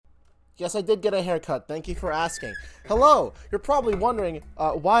Yes, I did get a haircut. Thank you for asking. Hello. You're probably wondering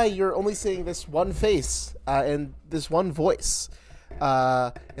why you're only seeing this one face and this one voice.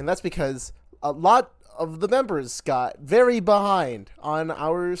 And that's because a lot of the members got very behind on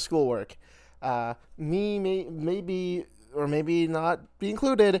our schoolwork. Maybe or maybe not be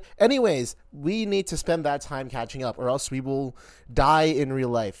included. Anyways, we need to spend that time catching up or else we will die in real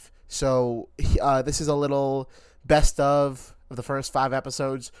life. So this is a little best of the first 5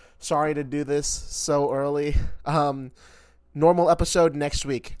 episodes. Sorry to do this so early. Normal episode next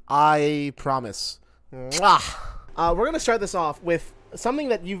week. I promise. Mwah! We're gonna start this off with something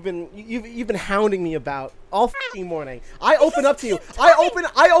that you've been hounding me about all fucking morning. I open up to you. I open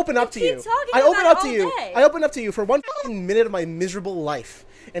up to you. I open up to you. I open up to you for 1 fucking minute of my miserable life,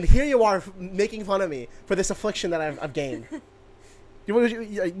 and here you are making fun of me for this affliction that I've gained. No, you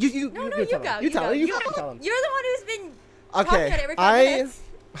go. You tell him. You're the one who's been Okay. talking about it every 5 minutes.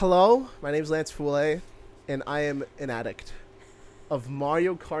 Hello, my name's Lance Foule, and I am an addict of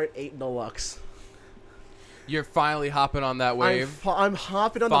Mario Kart 8 Deluxe. You're finally hopping on that wave. I'm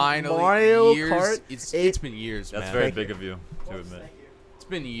hopping on Finally, the Mario years. Kart. It's been years, man. That's very big of you to admit. It's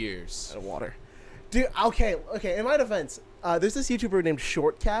been years. Out of water, dude. Okay. In my defense, there's this YouTuber named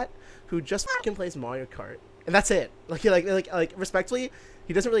Shortcat who just fucking plays Mario Kart, and that's it. Like respectfully,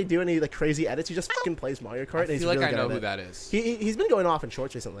 he doesn't really do any like crazy edits. He just fucking plays Mario Kart. I and he's feel like really I good know at who it. that is. He's been going off in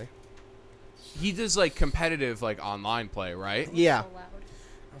shorts recently. He does like competitive like online play, right? Yeah. So loud.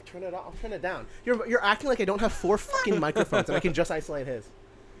 I'll turn it off. I'll turn it down. You're acting like I don't have 4 fucking microphones and I can just isolate his.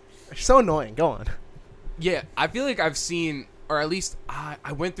 It's so annoying. Go on. Yeah, I feel like I've seen, or at least I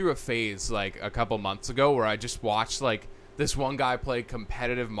went through a phase like a couple months ago where I just watched like this one guy play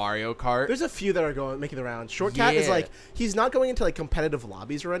competitive Mario Kart. There's a few that are making the rounds. Shortcat is Yeah. like he's not going into like competitive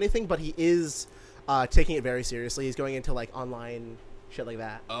lobbies or anything, but he is taking it very seriously. He's going into like online shit like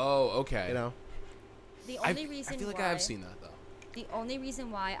that. Oh, okay. You know. The I only reason feel like why I have seen that though. the only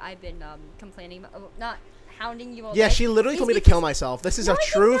reason why I've been complaining, not hounding you all Yeah, day she literally is told me to because- kill myself. This is No, a I did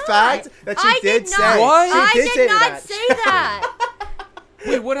true not. fact that she I did did say. not. What? She I did say did not that. say that.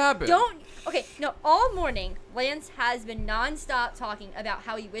 Wait, what happened? Don't. Okay, no. All morning, Lance has been nonstop talking about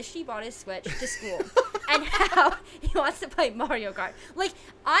how he wished he brought his Switch to school and how he wants to play Mario Kart. Like,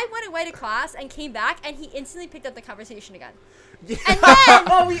 I went away to class and came back, and he instantly picked up the conversation again. Yeah. And then-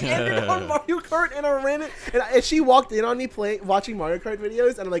 oh, we ended on Mario Kart and I ran it. And she walked in on me watching Mario Kart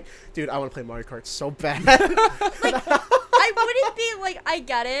videos, and I'm like, dude, I want to play Mario Kart so bad. I wouldn't be like, I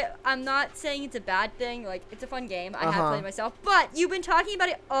get it. I'm not saying it's a bad thing. Like, it's a fun game. I have played it myself. But you've been talking about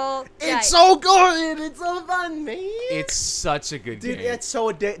it all day. It's so good. It's so fun, man. It's such a good Dude, game. it's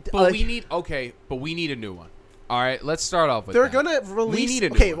so addictive. But we need we need a new one. All right, let's start off with They're that. gonna release. We need a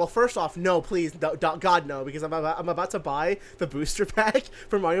new Okay, one. well, first off, no, please, God, no, because I'm about to buy the booster pack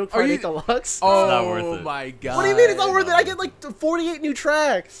for Mario Are Kart you- 8 Deluxe. Oh not worth it. my god! What do you mean it's not worth it? I get like 48 new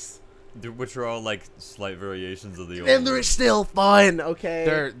tracks, Which are all like slight variations of the old. and they're still fun.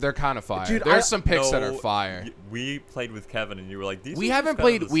 Okay, They're kind of fire. Dude, There's some picks that are No, fire. We played with Kevin, and you were like, "These." We are haven't just kinda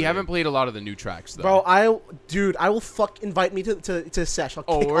played. the We same." haven't played a lot of the new tracks though. bro. I will invite me to Sesh. I'll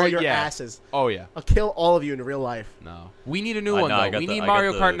kick all your asses. Oh yeah. I'll kill all of you in real life. No, we need a new I one know, I though. got We the- need I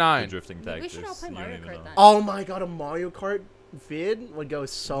Mario got Kart the 9. drifting Maybe we tactics. should all play You Mario don't even Kart know. then. Oh my god, a Mario Kart vid would go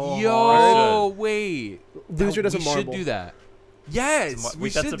so Yo, hard. wait. Loser does a we marble. should do that. Yes, we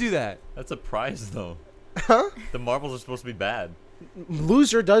Wait, that's should do that. That's a prize, though. Huh? The marbles are supposed to be bad.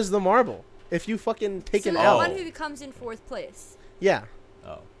 Loser does the marble. If you fucking take So an the L. one who comes in 4th place. Yeah.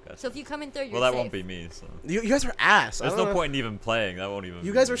 Oh, gotcha. So if you come in 3rd, you're Well, that safe. won't be me. So You guys are ass. I there's don't no know. point in even playing. That won't even.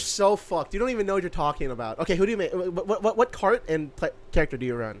 You be guys me. are so fucked. You don't even know what you're talking about. Okay, who do you make? What cart and character do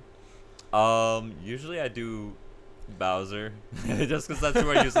you run? Usually I do Bowser, just because that's who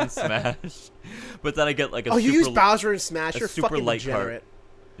I use in Smash. But then I get like a Oh, super you use Bowser and Smash. a You're super fucking light cart. degenerate.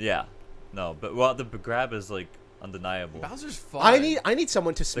 Yeah, no, but well, the grab is like undeniable. Bowser's fun. I need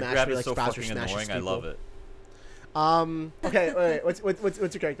someone to The smash grab me is like so Bowser fucking smashes annoying. I people. love it. Okay, wait. What's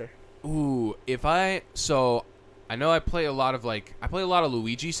your character? Ooh, I know I play a lot of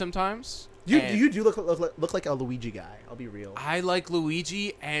Luigi sometimes. You and do look like a Luigi guy. I'll be real. I like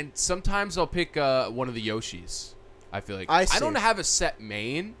Luigi, and sometimes I'll pick one of the Yoshis. I feel like I I don't see. have a set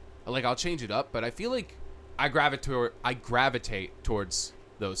main. Like I'll change it up, but I feel like I gravitate towards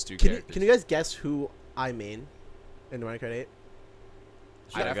those two characters. Can you guys guess who I main in Mario Kart 8?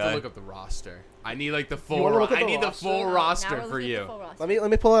 I'd have guy? to look up the roster. I need like the You full. wanna look at I the need the roster? full Now roster we're for looking at the you. full roster.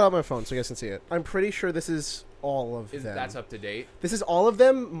 Let me pull it out on my phone so you guys can see it. I'm pretty sure this is all of them. That's up to date. This is all of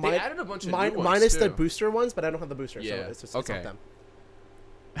them. They added a bunch of new ones, minus the too. booster ones, but I don't have the booster, so Yeah, it's just okay. it's not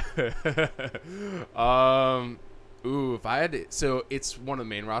them. Ooh, if I had to, so it's one of the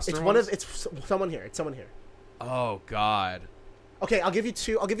main roster. ones? It's someone here. It's someone here. Oh God. Okay, I'll give you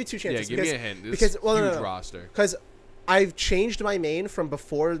two. I'll give you two Yeah, chances. give me a hint. This because is well, huge no. roster. Because I've changed my main from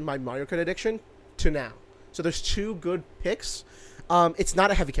before my Mario Kart addiction to now. So there's two good picks. It's not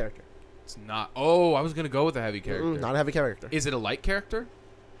a heavy character. It's not. Oh, I was gonna go with a heavy character. Not a heavy character. Is it a light character?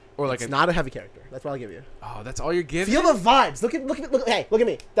 Or like It's not a heavy character. That's what I'll give you. Oh, that's all you're giving. Feel the vibes. Look at. Hey, look at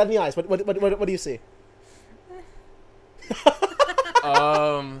me. Dead in the eyes. What do you see?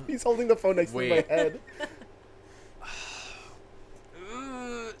 He's holding the phone next to my Wait. head.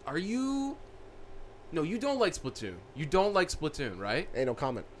 Are you? No, you don't like Splatoon. You don't like Splatoon, right? Hey, no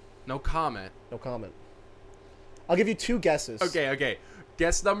comment. No comment. No comment. I'll give you two guesses. Okay.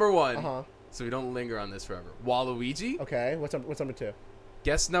 Guess number one. Uh-huh. So we don't linger on this forever. Waluigi. Okay. What's number two?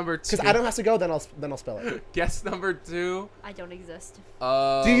 Guess number two. Because Adam has to go, then I'll spell it. Guess number two. I don't exist.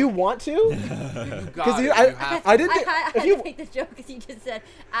 Do you want to? You got it. You have to. I didn't. I If had you to make this joke because you just said.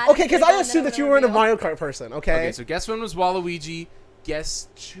 Adam okay, because Sandler, I and assumed then that you I'm were in a gonna Mario Kart person. Okay. Okay, so guess one was Waluigi. Guess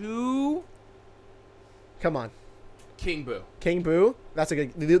two. Come on, King Boo. King Boo. That's a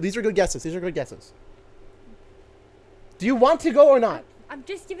good. These are good guesses. Do you want to go or not? I'm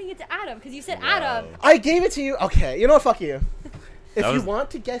just giving it to Adam because you said Wow. Adam. I gave it to you. Okay. You know what? Fuck you. If That you was-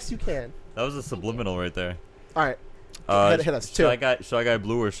 want to guess, you can. That was a subliminal right there. All right. Hit us. Two. Shy Guy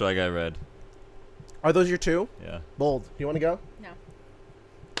Blue or Shy Guy Red? Are those your two? Yeah. Bold. You want to go? No.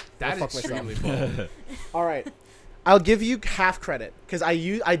 That is fuck myself. extremely bold. All right. I'll give you half credit because I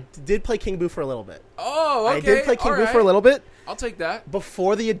did play King Boo for a little bit. Oh, okay. I did play King all Boo right. for a little bit. I'll take that.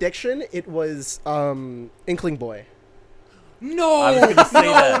 Before the addiction, it was Inkling Boy. No. I was gonna say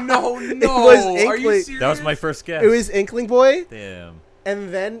that. No. was Are you Inkling. serious? That was my first guess. It was Inkling Boy, Damn.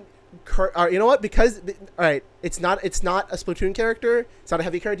 and then you know what? Because all right, it's not a Splatoon character. It's not a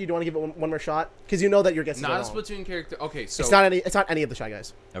heavy character. You don't want to give it one more shot because you know that your guess is Not a wrong. Splatoon character. Okay, so It's not any of the Shy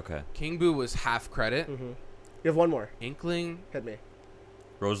Guys. Okay. King Boo was half credit. You have one more. Inkling. Hit me.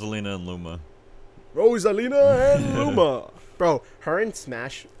 Rosalina and Luma. Rosalina and Luma. Bro, her in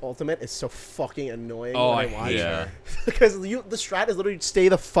Smash Ultimate is so fucking annoying Oh, when I I watch hate her. her. Because the strat is literally stay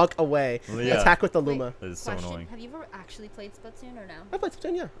the fuck away. Well, yeah. Attack with the Luma. That is so Question: annoying. Have you ever actually played Splatoon or no? I played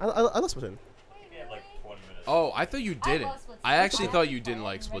Splatoon, yeah. I love Splatoon. Like 20 minutes. Oh, I thought you didn't. love Splatoon. I actually thought you didn't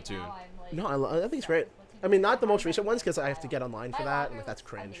like Splatoon. No, I think it's great. I mean, not the most recent ones because I have to get online for that, and like, that's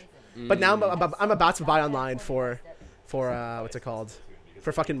cringe. But now I'm about to buy online for what's it called?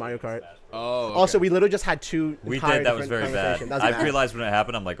 For fucking Mario Kart. Oh. Okay. Also, we literally just had two. We entire did. That was different very bad. conversations. That was I bad. realized when it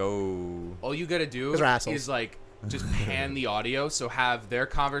happened, I'm like, oh. all you gotta do Those are assholes. is like just pan the audio, so have their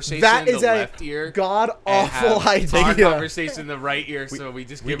conversation That in is the a left ear. god and awful have our idea. conversation in the right ear, so we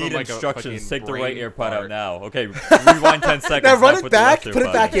just We give need them like instructions. a Take the right brain ear pod out fart. now. Okay, rewind 10 seconds. Now run now it put the back. left ear Put it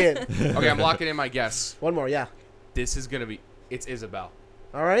pod back in. in. Okay, I'm locking in my guess. One more, yeah. This is gonna be. It's Isabel.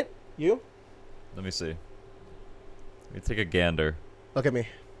 All right, you Let me see. Let me take a gander. look at me.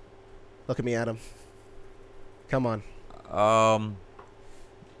 Look at me, Adam. Come on.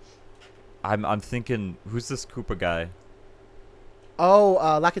 I'm thinking, who's this Koopa guy? Oh,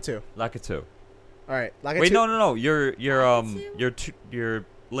 Lakitu. Lakitu. All right, Lakitu. Wait, no. You're Lakitu? you're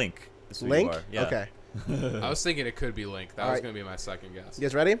Link. is who you Link. are. Yeah. Okay. I was thinking it could be Link. That was Alright. gonna be my second guess. You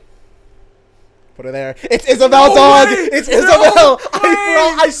guys ready? Put her there. It's Isabel, No dog. way! It's No Isabel. way!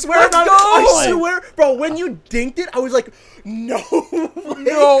 I swear, Let's man, go! I swear, bro. When you dinked it, I was like, no. way.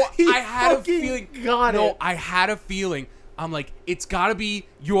 No, He I had a fucking feeling. Got no, it. I had a feeling. I'm like, it's gotta be.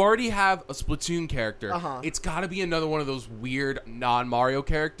 You already have a Splatoon character. Uh-huh. It's gotta be another one of those weird non-Mario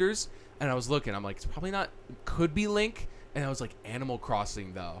characters. And I was looking. I'm like, it's probably not. Could be Link. And I was like, Animal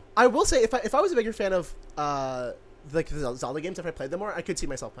Crossing though. I will say, if I was a bigger fan of like the Zelda games, if I played them more, I could see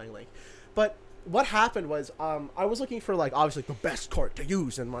myself playing Link. But what happened was, I was looking for like obviously the best cart to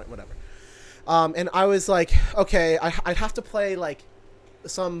use and whatever. And I was like, okay, I'd have to play like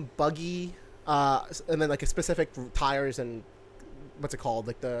some buggy, and then like a specific tires and what's it called,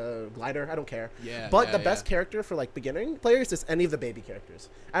 like the glider. I don't care. Yeah. But yeah, the best character for like beginning players is any of the baby characters.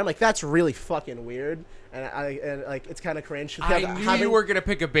 And I'm like, that's really fucking weird, and like it's kind of cringe. I knew you were gonna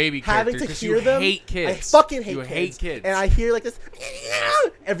pick a baby character having to because hear you them. hate kids. I fucking hate you kids. hate kids. And I hear like this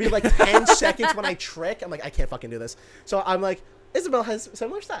every like 10 seconds when I trick. I'm like, I can't fucking do this. So I'm like, Isabel has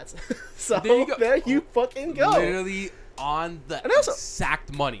similar stats. So There you go. there you fucking go. Literally on the And also-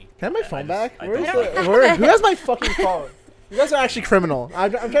 exact money. Can I have my phone back? I Where's don't the, have who has my fucking phone? You guys are actually criminal.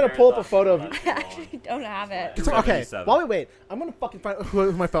 I'm trying to pull up a photo of. I actually don't have it. It's okay. 77. While we wait, I'm gonna fucking find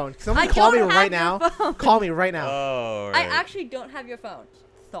who my phone. Someone I call me don't have right your now. phone. Call me right now. Oh, I right. actually don't have your phone.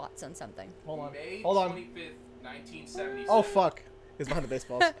 Thoughts on something? Hold on. May Hold on. 25th, 1977. Oh fuck. He's behind the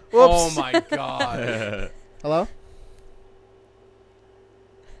baseballs. Whoops. Oh my god. Hello.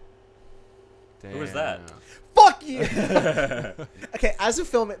 Who was that? Fuck you. Okay, as a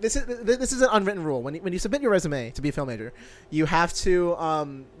film, this is an unwritten rule. When you submit your resume to be a film major, you have to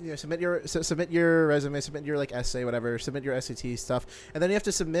submit your resume, submit your like essay, whatever, submit your SAT stuff, and then you have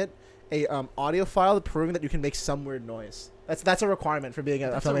to submit a audio file proving that you can make some weird noise. That's a requirement for being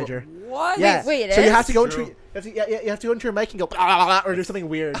a film major. What? Yeah. Wait, it so you is? have to go True. into you have to go into your mic and go blah, blah, blah, or do something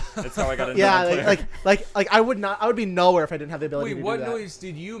weird. That's how I got into Yeah, Montclair. like I would be nowhere if I didn't have the ability Wait, to what do that. noise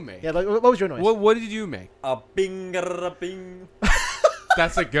did you make? Yeah, like, what was your noise? What did you make? A bing, a bing.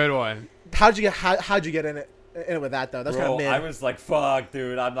 That's a good one. How'd you get in it with that though? That's kind Bro, of mid. I was like, fuck,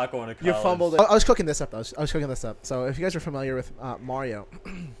 dude, I'm not going to college. You fumbled it. I was cooking this up though. I was cooking this up. So if you guys are familiar with Mario.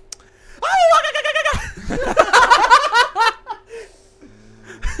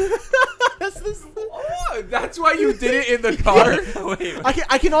 That's why you did it in the car? Wait,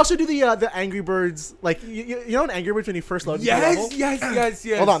 I can also do the Angry Birds, like you know in Angry Birds when you first load the level? yes.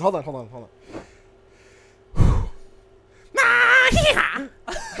 Hold on.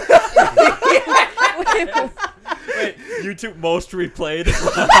 wait, YouTube most replayed.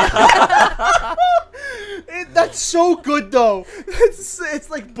 That's so good though. It's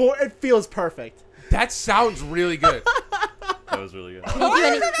like it feels perfect. That sounds really good. That was really good. Can you do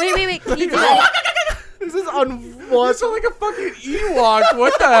any? Wait. Can you do any? This is You unwatchable. sound like a fucking Ewok.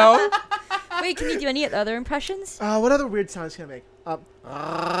 What the hell? Wait, can you do any other impressions? What other weird sounds can I make?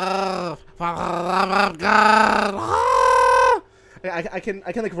 I can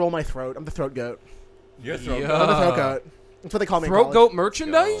like roll my throat. I'm the throat goat. Your throat. Yeah. I'm the throat goat. That's what they call me. in Throat college. goat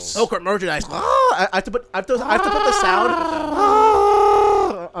merchandise? Oh, court merchandise. I have to put the sound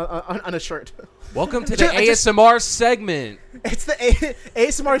on a shirt. Welcome to the I just- ASMR segment. It's the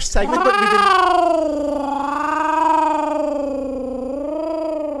ASMR segment, but we've been.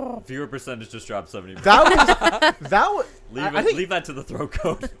 Viewer percentage just dropped 70%. That was. I think Leave that to the throat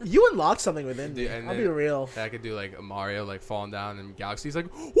code. you unlocked something within me. Dude, and I'll then- be real. I could do like a Mario like falling down and Galaxy's like,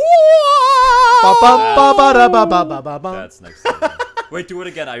 Ba-bum-ba-ba-da-ba-ba-ba-bum. That's next. Level. Wait, do it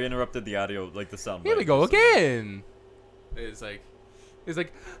again. I interrupted the audio, like the sound. Here we bite. go again. It's like,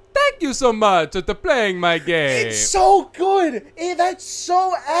 thank you so much for playing my game. It's so good. That's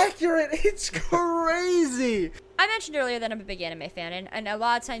so accurate. It's crazy. I mentioned earlier that I'm a big anime fan, and a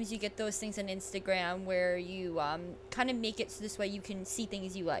lot of times you get those things on Instagram where you kind of make it so this way you can see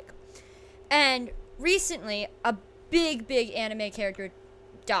things you like. And recently, a big anime character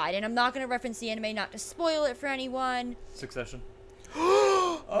died, and I'm not going to reference the anime not to spoil it for anyone. Succession.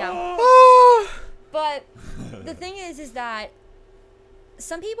 No. But the thing is that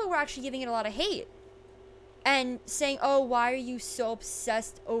some people were actually giving it a lot of hate and saying, "Oh, why are you so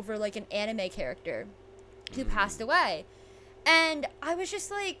obsessed over like an anime character who passed away?" And I was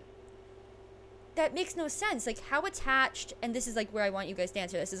just like, that makes no sense. Like, how attached, and this is like where I want you guys to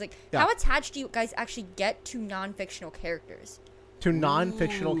answer this, is like, Yeah. how attached do you guys actually get to non-fictional characters? To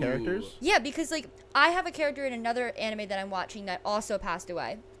non-fictional Ooh. characters? Yeah, because like I have a character in another anime that I'm watching that also passed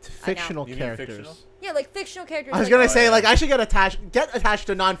away. To fictional You mean characters. fictional? Yeah, like fictional characters. I was like, gonna Oh, say yeah. like I should get attached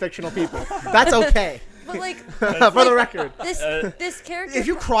to non-fictional people. That's okay. but like For the record. this character. If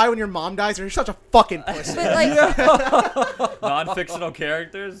you cry when your mom dies, you're such a fucking pussy. but like, Non-fictional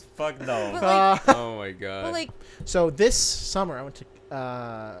characters? Fuck no. but like, Oh my god. but like, So this summer I went to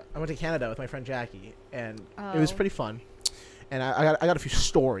Canada with my friend Jackie, and it was Oh. pretty fun. And I got a few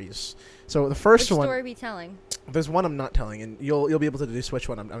stories. So the first which one, story are we telling? there's one I'm not telling, and you'll be able to deduce which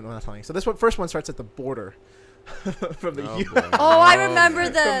one I'm not telling. So first one starts at the border from the Oh, U- boy. Oh, I Oh, remember boy.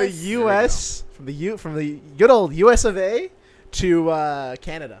 from the this. U.S. from the good old U.S. of A. to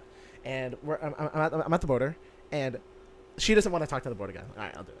Canada, and I'm at the border, and she doesn't want to talk to the border guy. All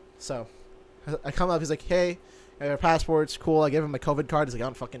right, I'll do it. So I come up. He's like, "Hey, I got our passports. Cool." I gave him my COVID card. He's like, "I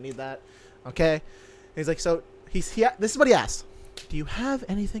don't fucking need that." Okay. And he's like, "So this is what he asked. Do you have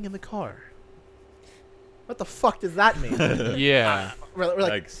anything in the car?" What the fuck does that mean? yeah. We're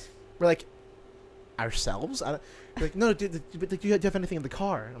like ourselves. We're like, no, do you have anything in the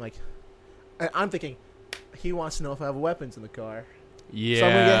car? And I'm thinking, he wants to know if I have weapons in the car. Yeah. So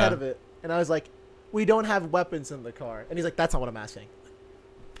I'm gonna get ahead of it. And I was like, we don't have weapons in the car. And he's like, that's not what I'm asking.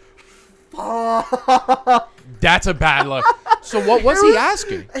 That's a bad look. So what was he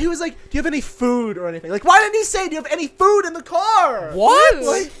asking? He was like, do you have any food or anything? Like, why didn't he say, do you have any food in the car? What?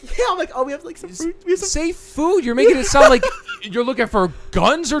 Like, yeah, I'm like, oh, we have like some fruit. We have some Say food. You're making it sound like you're looking for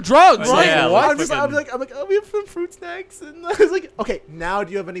guns or drugs. Right, Like, yeah, what? like- I'm like, oh, we have some fruit snacks, and I was like, okay, now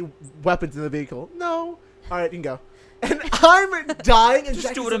do you have any weapons in the vehicle? No. All right, you can go. And I'm dying, and Just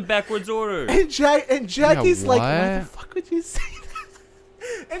Jackie's do it in backwards order. and Jackie's like, why the what? fuck would you say that?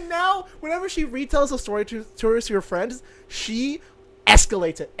 And now, whenever she retells a story to her friends, she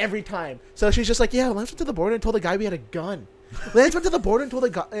escalates it every time. So she's just like, yeah, Lance went to the border and told the guy we had a gun. Lance went to the border and told the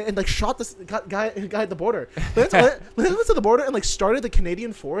guy and like shot this guy at the border. Lance went to the border and like started the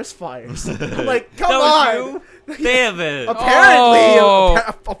Canadian forest fires. I'm like, come That on. was you? Damn it. Apparently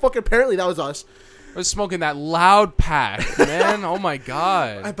that was us. I was smoking that loud pack, man. Oh my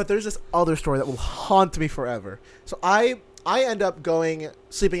god. But there's this other story that will haunt me forever. So I end up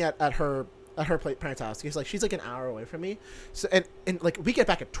sleeping at her parents' house because like she's like an hour away from me. So and like we get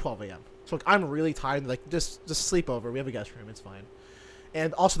back at 12 a.m. So like I'm really tired. And, like just sleep over. We have a guest room. It's fine.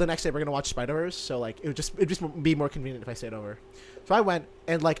 And also the next day we're gonna watch Spider-Verse. So like it'd just be more convenient if I stayed over. So I went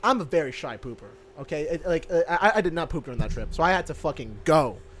and like I'm a very shy pooper. Okay, I did not poop during that trip. So I had to fucking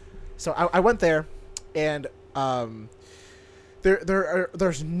go. So I went there, and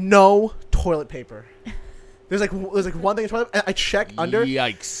there's no toilet paper. There's like one thing in toilet. And I check under.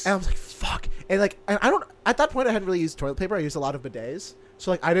 Yikes. And I was like, fuck. And like, and I don't. At that point, I hadn't really used toilet paper. I used a lot of bidets.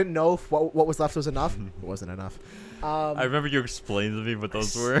 So like, I didn't know if what was left was enough. It wasn't enough. I remember you explained to me what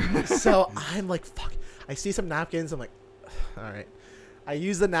those were. So I'm like, fuck. I see some napkins. I'm like, all right. I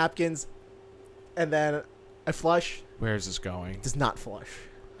use the napkins, and then I flush. Where's this going? Does not flush.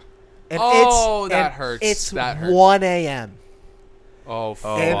 And that hurts. It's That hurts. 1 a.m. Oh,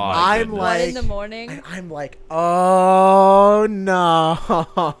 And my I'm goodness. like, 1 in the morning. And I'm like, oh no.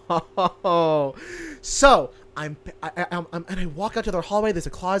 So I'm and I walk out to their hallway. There's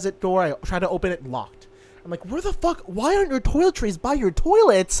a closet door. I try to open it, locked. I'm like, where the fuck? Why aren't your toiletries by your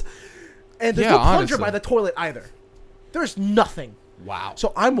toilets? And there's Yeah, no plunger honestly. by the toilet either. There's nothing. wow.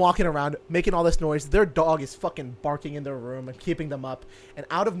 So I'm walking around making all this noise. Their dog is fucking barking in their room and keeping them up. And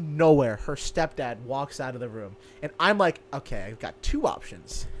out of nowhere, her stepdad walks out of the room. And I'm like, okay, I've got two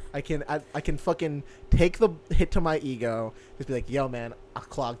options. I can fucking take the hit to my ego. Just be like, yo, man, I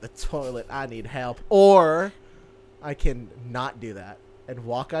clogged the toilet. I need help. Or I can not do that and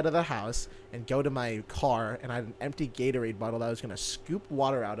walk out of the house and go to my car. And I had an empty Gatorade bottle that I was going to scoop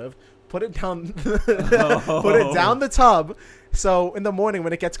water out of, put it down, put it down the tub. So in the morning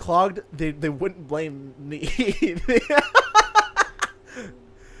when it gets clogged, they wouldn't blame me.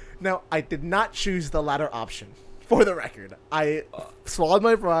 Now, I did not choose the latter option, for the record. I swallowed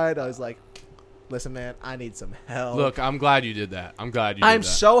my pride. I was like, listen, man, I need some help. Look, I'm glad you did that. I'm glad you did that. I'm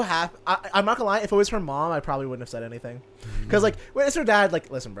so happy. I'm not gonna lie. If it was her mom, I probably wouldn't have said anything. Because like, when it's her dad, like,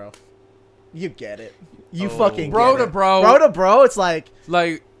 listen, bro, you get it. You fucking Bro get to it. bro. Bro to bro. It's like,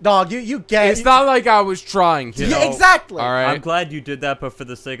 Like, dog, you get it. it's not like I was trying to. Yeah, exactly. All right. I'm glad you did that, but for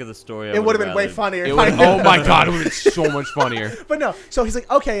the sake of the story, It would have been way rather- funnier. It if I would, did oh that. my god, it would have been so much funnier. But no, so he's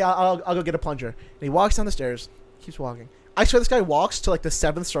like, okay, I'll go get a plunger. And he walks down the stairs, keeps walking. I swear this guy walks to like the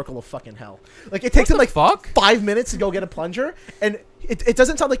 7th circle of fucking hell. Like it takes him like fuck? 5 minutes to go get a plunger, and it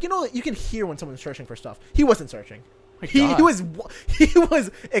doesn't sound like, you know, you can hear when someone's searching for stuff. He wasn't searching. He God. was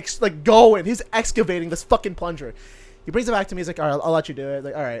like going. He's excavating this fucking plunger. He brings it back to me. He's like, all right, I'll let you do it.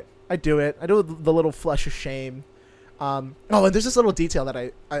 Like, all right, I do it. I do the little flush of shame. Oh, and there's this little detail that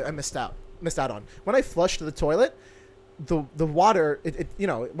I missed out on. When I flushed the toilet, the water, it you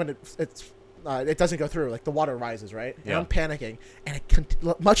know, when it doesn't go through, like the water rises, right? And Yeah. I'm panicking, and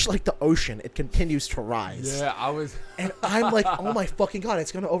much like the ocean, it continues to rise. Yeah, I was. And I'm like, oh my fucking god,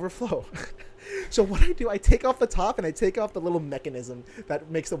 it's gonna overflow. So what I do, I take off the top and I take off the little mechanism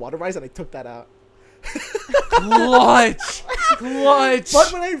that makes the water rise, and I took that out. Clutch. But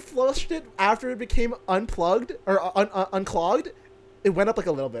when I flushed it after it became unplugged or unclogged, it went up like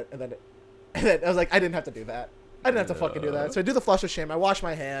a little bit, and then I was like, I didn't have to do that. I didn't have to fucking do that. So I do the flush of shame. I wash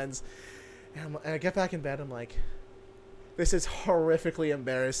my hands, and I get back in bed. I'm like, this is horrifically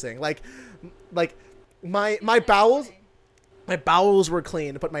embarrassing. Like my bowels were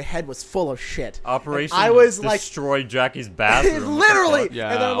clean, but my head was full of shit. Operation And I was like, destroy Jackie's bathroom. literally.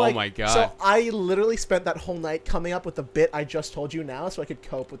 Yeah, And then I'm oh like, my God. So I literally spent that whole night coming up with the bit I just told you now, so I could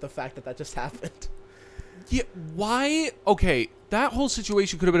cope with the fact that just happened. Yeah, why? Okay, that whole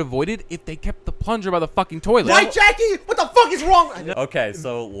situation could have been avoided if they kept the plunger by the fucking toilet. Right, Jackie? What the fuck is wrong? I know. Okay,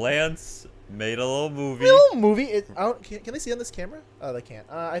 so Lance made a little movie. A little movie. Can they see on this camera? Oh, they can't.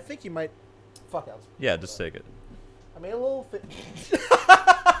 I think you might. Fuck else. Yeah, just take it. I made a little.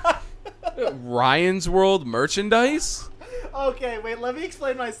 Ryan's World merchandise? Okay, wait. Let me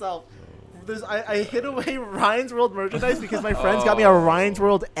explain myself. I hid away Ryan's World merchandise because my friends got me a Ryan's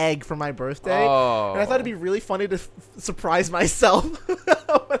World egg for my birthday, Oh. and I thought it'd be really funny to surprise myself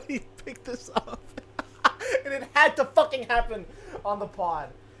when he picked this up. And it had to fucking happen on the pod.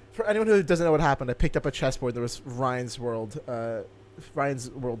 For anyone who doesn't know what happened, I picked up a chessboard. There was Ryan's World's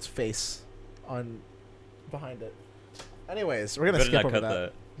face on behind it. Anyways, we're gonna Better skip not over cut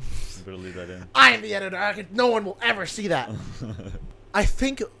that. that. Better leave that in. I am the editor. No one will ever see that. I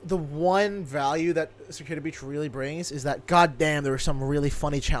think the one value that Cicada Beach really brings is that, goddamn, there were some really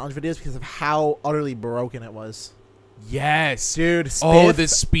funny challenge videos because of how utterly broken it was. Yes. Dude, Spiff, Oh, the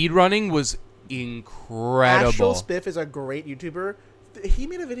speed running was incredible. Actual Spiff is a great YouTuber. He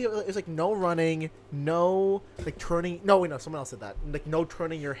made a video. It was like no running, no like turning. No, wait, no, someone else did that. Like no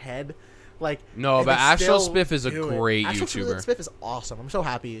turning your head. Like No, and but they Actual still Spiff is a do it. great Actual YouTuber. Spiff is awesome. I'm so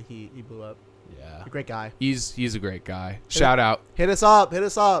happy he blew up. Yeah. A great guy. He's a great guy. Shout out. Hit us up. Hit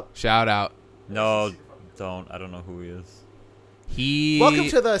us up. Shout out. No, don't. I don't know who he is. Welcome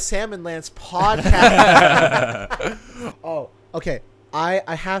to the Salmon Lance podcast. Oh, okay.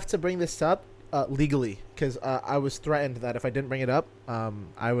 I have to bring this up legally because I was threatened that if I didn't bring it up,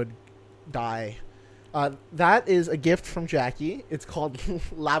 I would die. That is a gift from Jackie. It's called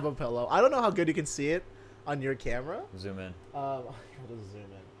Lava Pillow. I don't know how good you can see it on your camera. Zoom in. I'll just zoom in.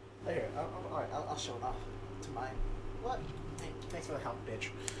 Here, all right, I'll show it off to mine. What? Thanks for the help, bitch.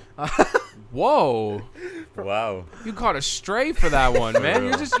 Whoa. Wow. You caught a stray for that one, man.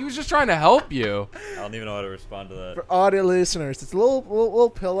 He was just trying to help you. I don't even know how to respond to that. For audio listeners, it's a little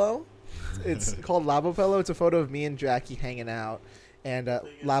pillow. It's called Labo Pillow. It's a photo of me and Jackie hanging out, and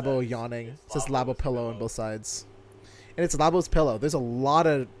Labo yawning. It says Labo Pillow on both sides, and it's Labo's pillow. There's a lot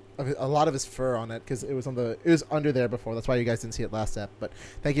of his fur on it because it was under there before. That's why you guys didn't see it last step. But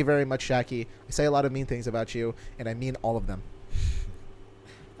thank you very much, Jackie. I say a lot of mean things about you, and I mean all of them.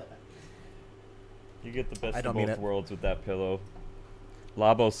 You get the best I of don't mean both it. worlds with that pillow.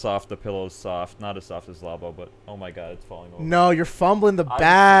 Labo's soft, the pillow's soft. Not as soft as Labo, but oh my god, it's falling over. No, you're fumbling the I'm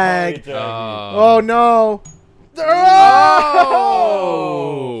bag. sorry, Jackie. Oh no!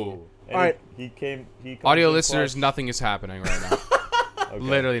 Oh! And Alright. He comes Audio in listeners, clutch. nothing is happening right now. Okay.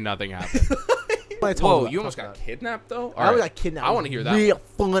 Literally nothing happened. I told Whoa, you you almost about got kidnapped though? I got kidnapped. I want to hear that. Real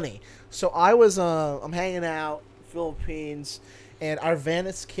funny. So I was I'm hanging out Philippines, and our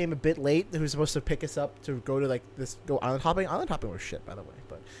vanist came a bit late. Who was supposed to pick us up to go to go island hopping. Island hopping was shit, by the way.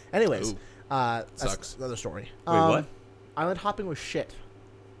 But anyways, Ooh. that's Sucks. another story. Wait, what? Island hopping was shit.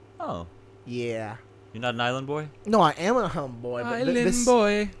 Oh, Yeah. you're not an island boy? No, I am a boy. But Island this,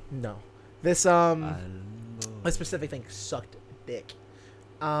 boy. No. This Island boy. this specific thing sucked dick.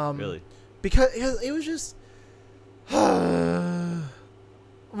 Really? Because it was just.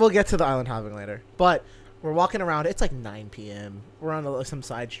 We'll get to the island hopping later, but we're walking around. It's like 9 p.m. We're on some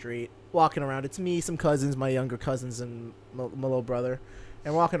side street, walking around. It's me, some cousins, my younger cousins, and my little brother,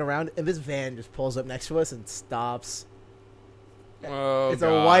 and walking around. And this van just pulls up next to us and stops. Oh, It's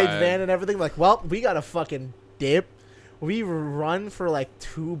a white van and everything. Like, well, we got to fucking dip. We run for like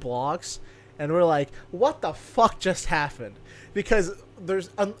 2 blocks, and we're like, what the fuck just happened? Because there's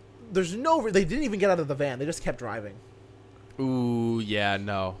no. They didn't even get out of the van. They just kept driving. Ooh, yeah,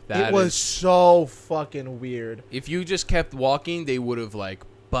 no. It was so fucking weird. If you just kept walking, they would have like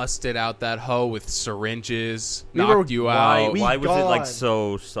busted out that hoe with syringes, We were- knocked you Why? out. We Why was it like gone.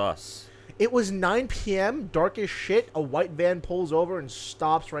 so sus? It was 9 p.m., dark as shit. A white van pulls over and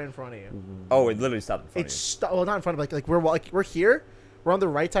stops right in front of you. Oh, it literally stopped in front It's well, not in front of we're here. We're on the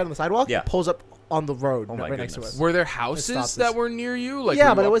right side on the sidewalk. Yeah. It pulls up on the road Oh my right next to goodness. us. Were there stopped houses us. that were near you? Like, yeah,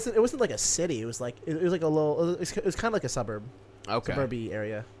 were but you it wasn't like a city. It was like a little. It was kind of like a suburb, okay. suburby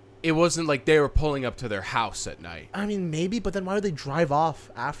area. It wasn't like they were pulling up to their house at night. I mean, maybe, but then why would they drive off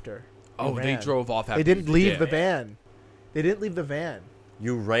after? Oh, they ran? drove off. They After didn't you leave did. the van. They didn't leave the van.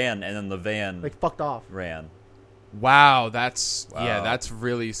 You ran, and then the van Like fucked off. ran. Wow, that's yeah, Wow. that's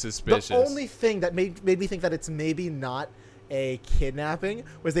really suspicious. The only thing that made me think that it's maybe not a kidnapping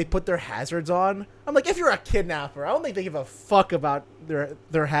was they put their hazards on. I'm like, if you're a kidnapper, I don't think they give a fuck about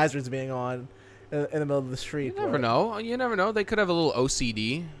their hazards being on in the middle of the street. You never know. You never know. They could have a little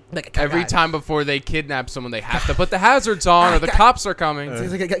OCD. Like, Every time before they kidnap someone, they have to put the hazards on, or the cops are coming.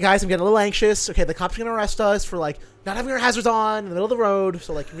 It's like, guys, I'm getting a little anxious. Okay, the cops are gonna arrest us for like not having our hazards on in the middle of the road.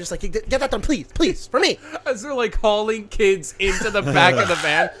 So like, I'm just like, get that done, please, for me. As they're like hauling kids into the back of the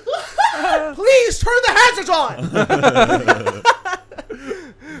van. Please turn the hazards on.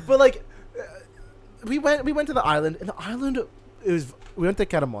 But like, we went to the island, and the island we went to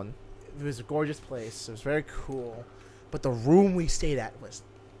Caramon. It was a gorgeous place. It was very cool, but the room we stayed at was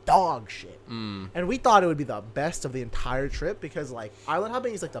dog shit. And we thought it would be the best of the entire trip because like island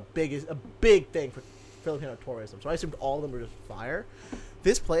hopping is like a big thing for Filipino tourism. So I assumed all of them were just fire.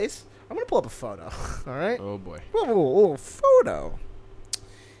 This place, I'm gonna pull up a photo. All right, Oh boy. little photo.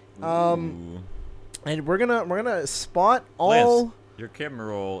 Ooh. And we're gonna spot all. Lance, your camera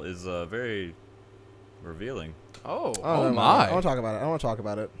roll is very revealing. Oh, Oh, oh never mind. my. I want to talk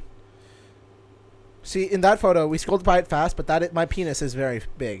about it. See, in that photo, we scrolled by it fast, but my penis is very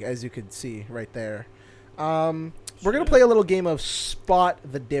big, as you can see right there. We're gonna play a little game of spot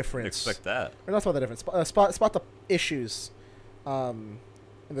the difference. Expect that. Or not spot the difference. Spot the issues, in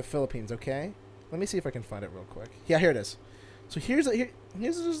the Philippines. Okay. Let me see if I can find it real quick. Yeah, here it is. So here's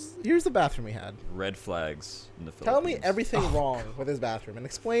the bathroom we had. Red flags in the Philippines. Tell me everything wrong with his bathroom and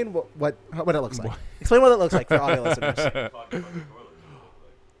explain what it looks like. Explain what it looks like for audio listeners.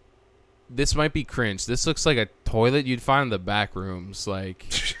 This might be cringe. This looks like a toilet you'd find in the back rooms. Like,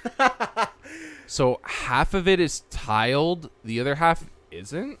 so half of it is tiled, the other half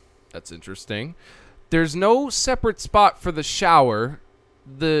isn't. That's interesting. There's no separate spot for the shower.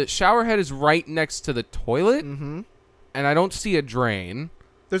 The shower head is right next to the toilet, Mm-hmm. and I don't see a drain.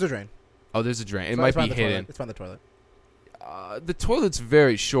 There's a drain. Oh, there's a drain. It It's might behind be the toilet. hidden. It's behind the toilet. The toilet's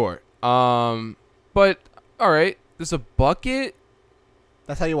very short. But all right. There's a bucket.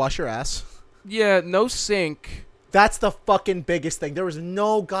 That's how you wash your ass. Yeah, no sink. That's the fucking biggest thing. There was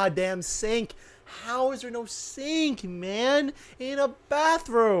no goddamn sink. How is there no sink, man, in a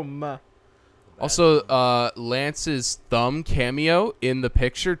bathroom? Also, Lance's thumb cameo in the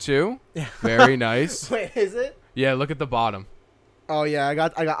picture too. Yeah. Very nice. Wait, is it? Yeah, look at the bottom. Oh yeah, I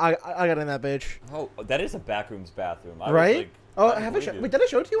got in that bitch. Oh, that is a backroom's bathroom. I was Right? like, Oh, I have I believe show- you. wait, did I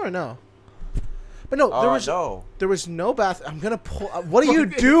show it to you or no? But no, No. there was no bath. I'm gonna pull. What are you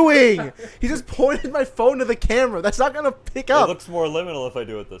doing? He just pointed my phone to the camera. That's not gonna pick It up. looks more liminal if I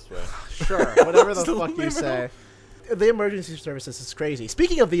do it this way. Sure, whatever the Still fuck you liminal. say. The emergency services is crazy.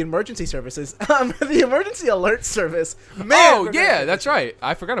 Speaking of the emergency services, the emergency alert service. Man, Oh we're yeah, gonna- that's right.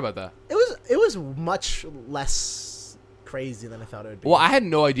 I forgot about that. it was much less crazy than I thought it would be. Well, I had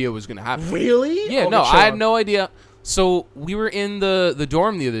no idea it was gonna happen. Really? Yeah, Oh, no, but I had chill. no idea. So we were in the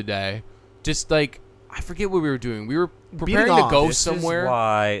dorm the other day, just like I forget what we were doing. We were preparing to off. go This somewhere. is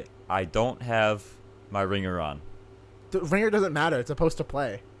why I don't have my ringer on. The ringer doesn't matter. It's supposed to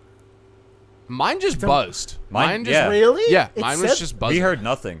play. Mine just buzzed. Mine- just yeah. Really? yeah, It mine was said- just buzzing. We heard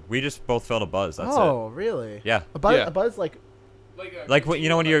nothing. We just both felt a buzz. That's Oh, really? it. Yeah. A buzz, Yeah. a buzz like Like when you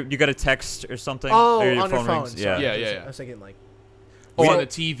know when you got a text or something. oh, or on your phone. rings? Sorry. Yeah. Yeah, yeah, yeah. I was thinking like Oh, So- on the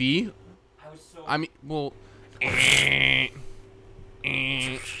TV. I mean, well.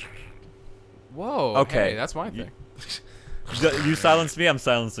 Whoa. Okay. hey, that's my You- thing. You silenced me. I'm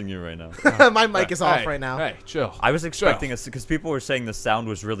silencing you right now. my mic is off Hey, right now. Hey, chill. I was expecting us because people were saying the sound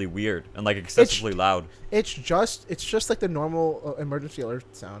was really weird and like It's- excessively loud. It's just like the normal emergency alert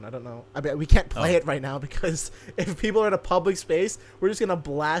sound. I don't know. I mean, we can't play it right now because if people are in a public space, we're just gonna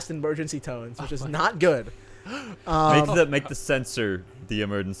blast emergency tones, which is not good. Make the sensor the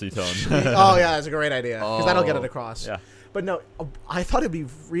emergency tone. Oh yeah, that's a great idea because that'll get it across. Yeah. But no, I thought it'd be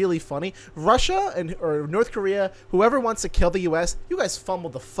really funny. Russia or North Korea, whoever wants to kill the U.S., you guys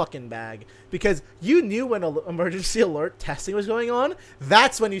fumbled the fucking bag because you knew when emergency alert testing was going on.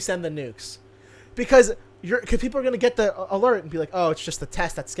 That's when you send the nukes, because people are gonna get the alert and be like, oh, it's just the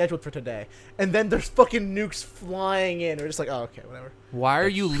test that's scheduled for today, and then there's fucking nukes flying in. We're just like, oh, okay, whatever. Why are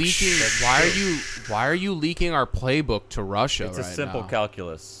you leaking? Why are you leaking our playbook to Russia It's right a simple now?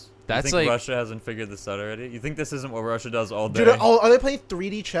 calculus. That's you think like- Russia hasn't figured this out already? You think this isn't what Russia does all day? Dude, are they playing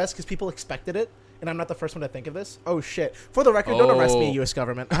 3D chess because people expected it? And I'm not the first one to think of this? Oh, shit. For the record, don't arrest me, Oh. U.S.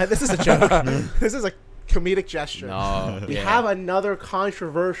 government. This is a joke. This is a comedic gesture. No. We yeah. have another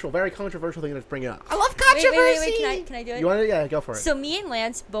very controversial thing to bring up. I love Wait, can I do it? You want to? Yeah, go for it. So me and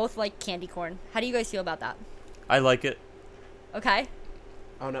Lance both like candy corn. How do you guys feel about that? I like it. Okay.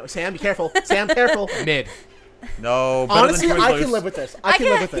 Oh, no. Sam, be careful. Sam, careful. Mid. No, better Honestly, than I Twizzlers. can live with this. I can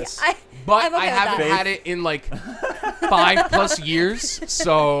live with this. But I'm okay I with haven't that. had it in like 5+ years,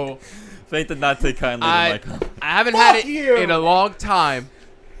 so Faith did not take kindly to I my comment. haven't Fuck had it you. in a long time.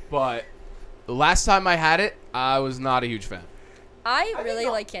 But the last time I had it, I was not a huge fan. I really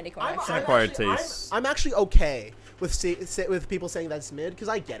like candy corn. I'm- actually. I'm acquired actually- taste. I'm actually okay with with people saying that's mid because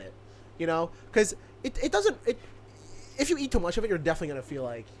I get it. You know? Because it doesn't... if you eat too much of it, you're definitely going to feel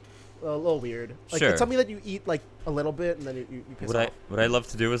like a little weird. Like Sure. it's something that you eat like a little bit and then you piss What off. what I love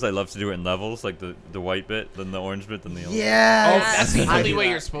to do is I love to do it in levels, like the white bit, then the orange bit, then the yellow. Yeah. Oh, that's the I only do way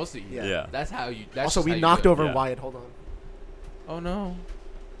that. you're supposed to eat. Yeah. Yeah. That's how you. That's Also, just we how you knocked do it. over Yeah. Wyatt. Hold on. Oh no.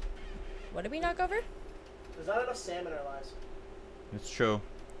 What did we knock over? There's not enough Sam in our lives. It's true.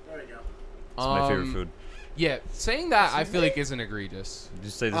 There we go. It's my favorite food. Yeah, saying that I feel like isn't egregious. Did you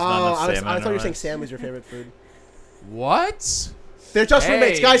say there's Oh, not enough I salmon? thought in you were our saying lives? Sam was your favorite food. What? They're just Hey,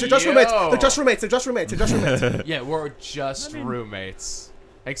 roommates, guys. They're just roommates. yo. They're just roommates. They're just roommates. They're just roommates. Yeah, we're just roommates.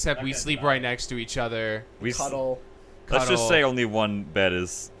 Except we sleep right next to each other. We s- Cuddle. Let's just cuddle. say only one bed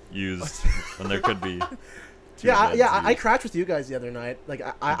is used, and there could be. two Yeah, beds I used. crashed with you guys the other night. Like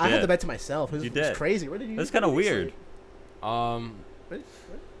I had did. the bed to myself. It was, You it was did. crazy. Where did you? That's kind of where did you weird. sleep? Um, Where-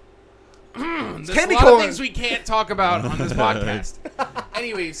 There's Candy a lot corn. of things we can't talk about on this podcast.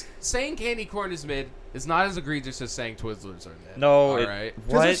 Anyways, saying candy corn is mid is not as egregious as saying Twizzlers are mid. No, All it- right.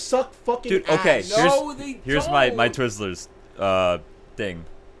 Twizzlers What? suck fucking Dude, ass. okay. No, they Here's don't. my Twizzlers thing,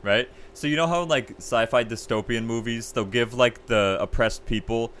 right? So you know how in, like, sci-fi dystopian movies they'll give like the oppressed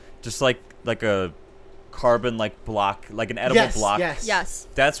people just like a carbon like block, like an edible Yes, block. yes. Yes.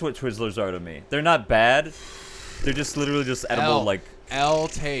 That's what Twizzlers are to me. They're not bad. They're just literally just edible L. like L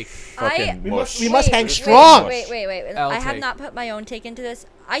take. fucking We mush. must hang Wait, strong. Wait. I'll I have take. not put my own take into this.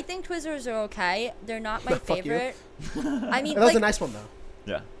 I think Twizzlers are okay. They're not my Fuck you. favorite. I mean, That was like, a nice one though.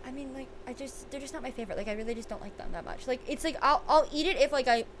 Yeah. I mean, like, they're just not my favorite. Like, I really just don't like them that much. Like, it's like I'll eat it if like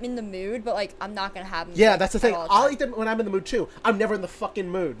I'm in the mood, but like I'm not gonna have them. Yeah, like, that's the at thing. all I'll time. eat them when I'm in the mood too. I'm never in the fucking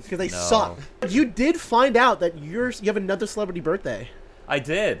mood because they No. suck. You did find out that you have another celebrity birthday. I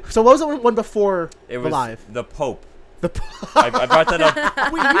did. So what was the one before It the was live? the Pope. The I brought that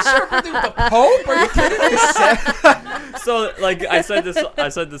up. Wait, you share a birthday with the Pope? Are you kidding me? So like I said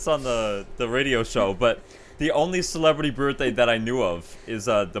this on the radio show, but the only celebrity birthday that I knew of is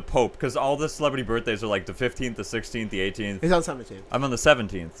the Pope, because all the celebrity birthdays are like the 15th, the 16th, the 18th. He's on 17. I'm on the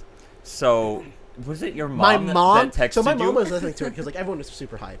 17th. So was it your mom? My mom. that texted So my you? mom was listening to it because like everyone was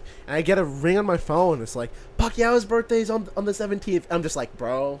super hyped, and I get a ring on my phone. It's like Pacquiao's birthday's on the 17th. I'm just like,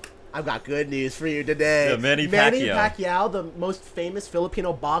 bro, I've got good news for you today. Yeah, Manny Pacquiao, the most famous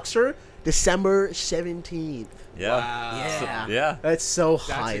Filipino boxer, December 17th. Yeah. Wow. Yeah, Yeah. That's so That's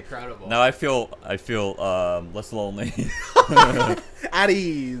hype. incredible. Now I feel less lonely. At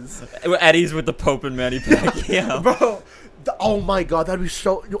ease, At ease with the Pope and Manny Pacquiao. bro. Oh my god, that'd be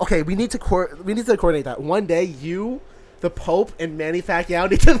so. Okay, we need to coordinate that. One day, you, the Pope, and Manny Pacquiao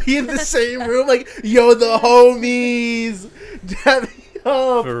need to be in the same room. Like, yo, the homies. Damn,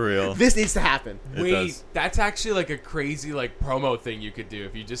 yo. For real. This needs to happen. It Wait, does. that's actually like a crazy like promo thing you could do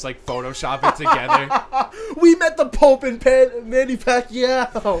if you just like Photoshop it together. We met the Pope and Manny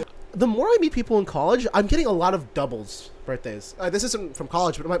Pacquiao. The more I meet people in college, I'm getting a lot of doubles birthdays. This isn't from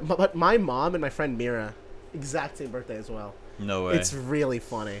college, but my mom and my friend Mira, exact same birthday as well. No way. It's really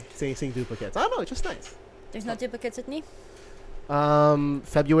funny seeing duplicates. I don't know, it's just nice. There's no duplicates with me.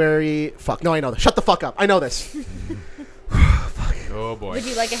 February. Fuck. No, I know this. Shut the fuck up. I know this. Oh boy. Would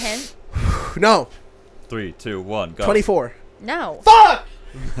you like a hint? No. 3, 2, 1, go. 24. No. Fuck.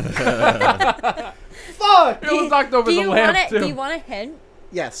 Fuck. It was knocked over do the you lamp want too. Do you want a hint?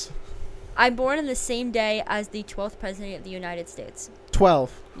 Yes. I'm born on the same day as the 12th president of the United States.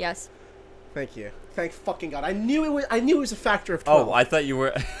 12. Yes. Thank you. Thank fucking God. I knew it was a factor of 12. Oh, I thought you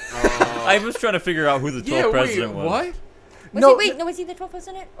were. I was trying to figure out who the 12th yeah, wait, president was. what? Was he the 12th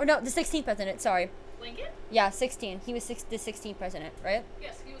president? Or no, the 16th president, sorry. Lincoln? Yeah, 16. He was the 16th president, right?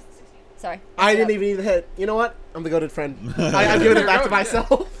 Yes, he was the 16th. Sorry. I didn't even need the hit. You know what? I'm the goated friend. I'm giving it back to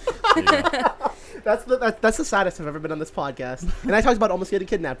myself. Yeah. That's the saddest I've ever been on this podcast. And I talked about almost getting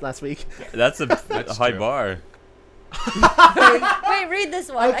kidnapped last week. That's a high true. bar. Wait, read this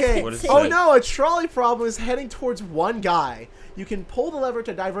one. I Okay. can't What is see. it? Oh no, a trolley problem is heading towards one guy. You can pull the lever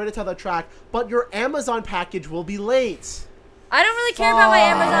to divert it to the track, but your Amazon package will be late. I don't really care about my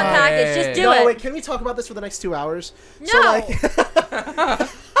Amazon package. Just do no, it. wait, can we talk about this for the next 2 hours? No. So like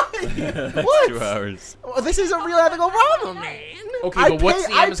What? 2 hours. Well, this is a real ethical problem, man. Okay, but what's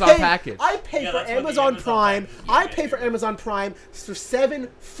the Amazon package? I pay Yeah, for that's what the Amazon Amazon Prime. package is, I yeah. pay for Amazon Prime for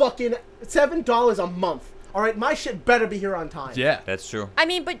 $7 a month. All right, my shit better be here on time. Yeah. That's true. I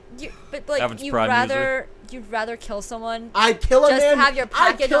mean, but like Average you'd Prime rather kill someone. I'd kill a Just man. have your I'd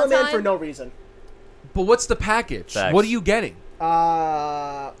package kill a on man time? for no reason. But what's the package? Facts. What are you getting?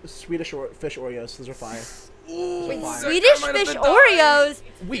 Swedish fish Oreos. Those are fire. Wait, fire. Swedish That might have fish been Oreos.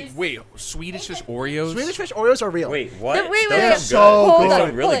 Wait, Swedish fish Oreos? Swedish fish Oreos are real. Wait, what? Wait, Those wait. sound So good. good. Hold They on,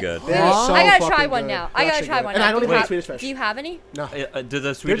 sound really hold good. on. They're so I gotta try fucking one good. now. They're I gotta actually try good. one And now. I don't Do even you like have- Swedish fish. Do you have any? No. Do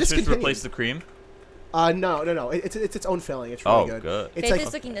the Swedish fish discontinued. replace the cream? No. It's its own filling. It's really Oh, good. good. It's Faith like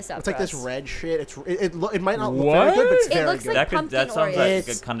is looking this up. it's like for this us. red shit. It might not look very good, but it's What? It very looks good. like- That pumpkin sounds Oreos. like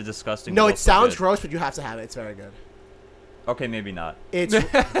It's- kind of disgusting. No, but it also sounds good. gross, but you have to have it. It's very good. Okay, maybe not. It's no,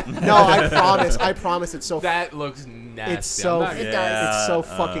 I promise. I promise. It's so. That looks nasty. It's so- I'm not It gonna- does. It's so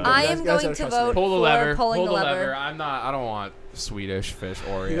fucking good. I You am guys going gotta to trust me. vote Pull the for lever. pulling Pull the the lever. lever. I don't want Swedish fish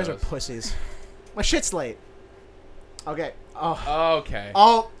Oreos. You guys are pussies. My shit's late. Okay. Okay.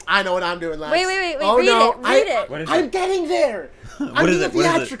 Oh, I know what I'm doing, lads. Wait, Oh read no, it, read it. What is I'm it? getting there. I'm What is being it? What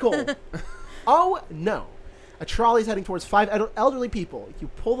is it? theatrical. Oh no. A trolley's heading towards 5 elderly people. You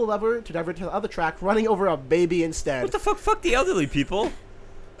pull the lever to divert to the other track, running over a baby instead. What the fuck? Fuck the elderly people.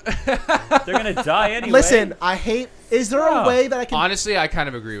 They're gonna die anyway. Listen, I hate Is there a Yeah. way that I can? Honestly, I kind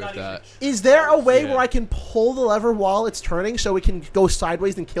of agree with that. Is there a way Yeah. where I can pull the lever while it's turning so it can go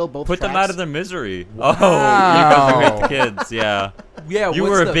sideways and kill both? Put them tracks? out of their misery. Oh, you guys are great kids. Yeah. Yeah, You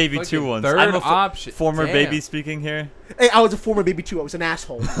what's were a the baby fucking too once. Third I'm a option. former Damn. baby speaking here. Hey, I was a former baby too. I was an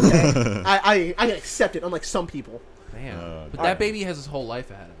asshole. Okay? I can accept it, unlike some people. Damn. But Alright. that baby has his whole life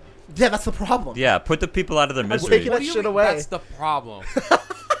ahead of him. Yeah, that's the problem. Yeah, put the people out of their misery. taking What that do you shit mean away. That's the problem.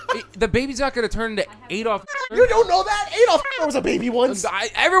 The baby's not gonna turn into Adolf. You don't know that Adolf Hitler was a baby once.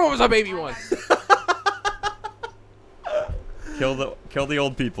 Everyone was a baby once. Kill the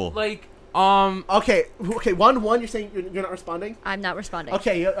old people. Like, Okay, 1-1. You're saying you're not responding. I'm not responding.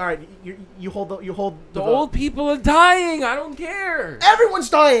 Okay, all right. You hold the the vote. old people are dying. I don't care. Everyone's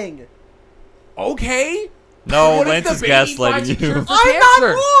dying. Okay. No, What if Lance the is baby finds a gaslighting cure you. for I'm cancer?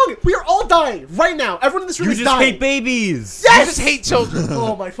 not wrong. We are all dying right now. Everyone in this room You is just dying. hate babies. Yes! You just hate children.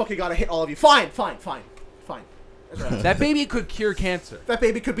 Oh my fucking god! I hate all of you. Fine. That's right. That baby could cure cancer. That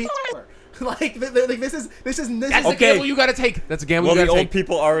baby could be Hitler. Like this is That's Okay. a gamble you gotta take. That's a gamble Well, you the gotta old take.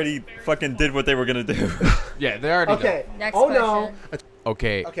 people already fucking did what they were gonna do. Yeah, they already okay. Next Oh question. no.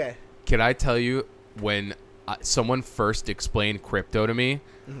 Okay. Okay. Can I tell you when someone first explained crypto to me,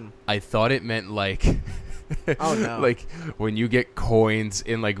 I thought it meant like Oh, no. like when you get coins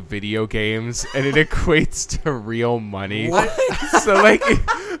in like video games and it equates to real money. What? So like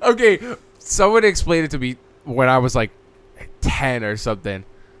okay, someone explained it to me when I was like 10 or something.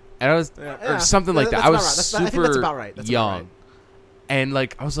 And I was Yeah. or something like that. That's I was about right. I super think that's about right. That's about young. right. And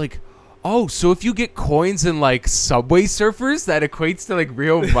like I was like, "Oh, so if you get coins in like Subway Surfers that equates to like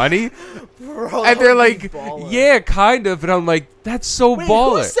real money?" Bro, And they're you like, baller. "Yeah, kind of." And I'm like, "That's so Wait,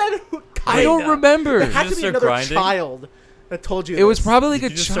 baller." who said who? I don't Kinda. remember. There had you to just be start another grinding? child that told you. It was this. probably like Did a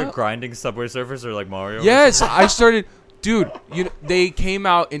you just start child. grinding Subway Surfers or like Mario? Yes, I started. Dude, they came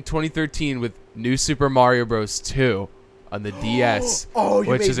out in 2013 with New Super Mario Bros. 2 on the DS, Oh, you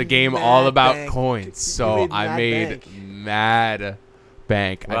which made is a game mad all about bank. coins. You So made I mad made bank. mad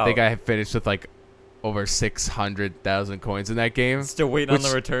bank. I Wow. think I finished with like over 600,000 coins in that game. Still waiting on Which-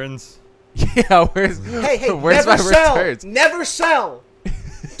 the returns. Yeah, where's Hey, where's never my sell. returns? Never sell.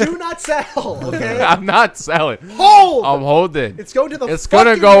 Do not sell. Okay. I'm not selling. Hold. I'm holding. It's going to the. It's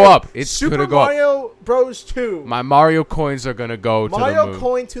gonna fucking go moon. up. It's Super gonna go up. Mario Bros. 2. My Mario coins are gonna go to the Mario moon.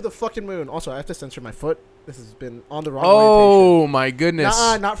 coin to the fucking moon. Also, I have to censor my foot. This has been on the wrong Oh my goodness!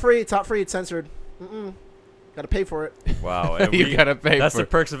 orientation. Not free. It's not free. It's censored. Got to pay for it. Wow. and You we- gotta pay That's for the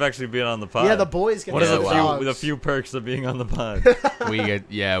perks of actually being on the pod. Yeah, the boys get One to of see the wow. dogs. few perks of being on the pod. we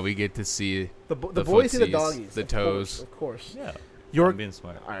get to see The the boys see the footsies, doggies. the of toes. Course, of course. Yeah. You're. I'm being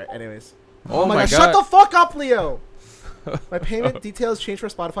smart. All right. Anyways. Oh my my god! Shut God. the fuck up, Leo. My payment details changed for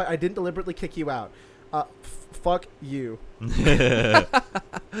Spotify. I didn't deliberately kick you out. Fuck you.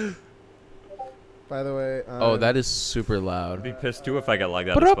 By the way. Oh, that is super loud. I'd be pissed too if I got logged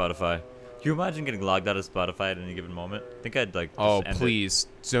out of Spotify. Can you imagine getting logged out of Spotify at any given moment? I think I'd like. Just Oh, end it. please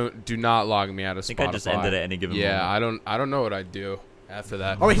do not log me out of I think Spotify. I just ended at any given Yeah, moment. I don't know what I'd do after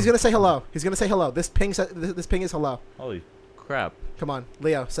that. Oh wait, he's gonna say hello. He's gonna say hello. This ping. This ping is hello. Holy crap! Come on,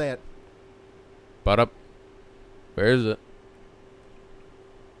 Leo, say it. But up. Where is it?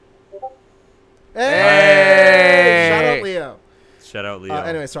 Hey! Shout Hey! out Leo. Shout out Leo.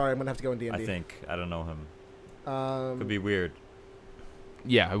 Anyway, sorry, I'm gonna have to go in D&D. I think I don't know him. Could Um, be weird.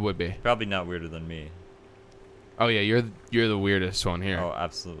 Yeah, it would be. Probably not weirder than me. Oh yeah, you're the weirdest one here. Oh,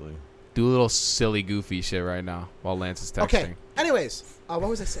 absolutely. Do a little silly, goofy shit right now while Lance is texting. okay. Anyways, what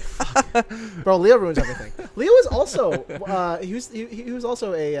was I saying? Bro, Leo ruins everything. Leo was also he was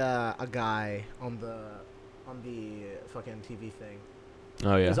also a guy on the fucking TV thing.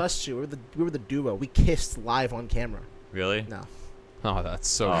 Oh It yeah. was us two. We were the duo. We kissed live on camera. Really? No, Oh, that's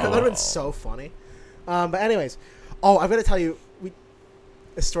so. Oh. that cool. would have been so funny. But anyways, I'm gonna tell you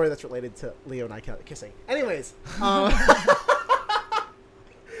a story that's related to Leo and I kissing. Anyways,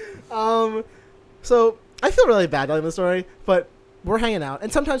 so I feel really bad telling the story, but we're hanging out,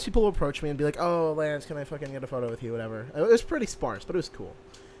 and sometimes people will approach me and be like, "Oh, Lance, can I fucking get a photo with you?" Whatever. It was pretty sparse, but it was cool.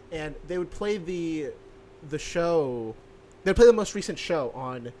 And they would play the show. They'd play the most recent show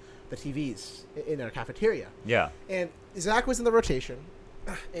on the TVs in our cafeteria. Yeah. And Zach was in the rotation,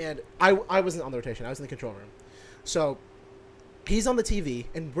 and I wasn't on the rotation. I was in the control room. So he's on the TV,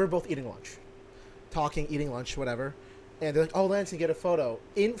 and we're both eating lunch, talking, eating lunch, whatever. And they're like, "Oh, Lance, can get a photo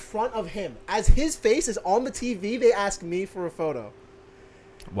in front of him." As his face is on the TV, they ask me for a photo,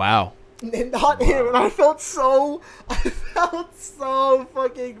 Wow. and not him. And I felt so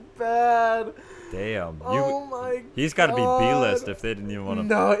fucking bad. Damn. Oh my! He's got to be God. B-list if they didn't even want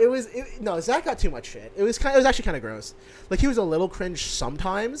to. No, Zach got too much shit. It was actually kind of gross. Like, he was a little cringe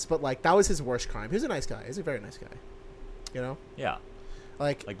sometimes, but like that was his worst crime. He was a nice guy. He's a very nice guy. You know, Yeah.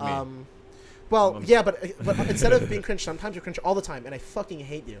 like Like me. Well, Um, yeah, but instead of being cringe, sometimes you're cringe all the time, and I fucking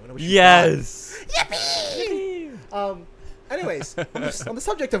hate you. And I wish you Yes. died. Anyways, on the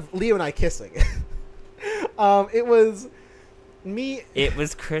subject of Leo and I kissing, it was me It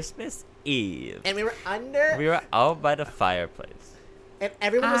was Christmas Eve. and we were under, We were out by the fireplace. and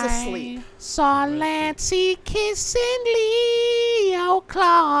everyone was asleep. Saw Lancey kissing Leo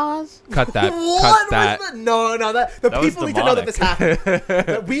Claus. Cut that. What Cut that. was the, no, the That was people need to know that this demonic. happened.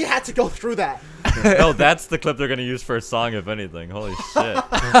 That we had to go through that. No, that's the clip they're gonna use for a song, if anything. Holy shit!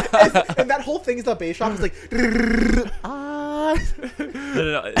 And that whole thing is the bass drop. It's like, ah.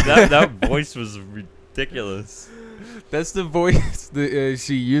 No, that voice was ridiculous. That's the voice that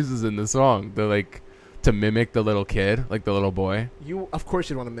she uses in the song. The like to mimic the little kid, like the little boy. You, of course,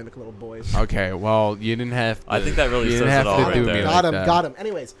 you'd want to mimic little boys. Okay, well, you didn't have to. I think that really you says didn't it have all to right do there. me Got like him, that. got him.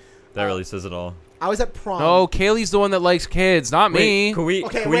 Anyways, That really says it all. I was at prom. No, Kaylee's the one that likes kids, not me. Wait, can we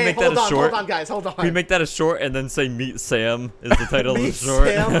Okay, can we wait, make hold that a on, short? hold on, guys, hold on. Can we make that a short and then say "Meet Sam" is the title of the Meet short?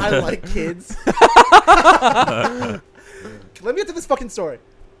 Sam, I like kids. Let me get to this fucking story.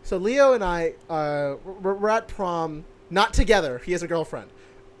 So Leo and I, we're at prom, not together. He has a girlfriend.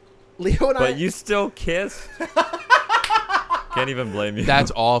 Leo and I. But you still kissed. Can't even blame you.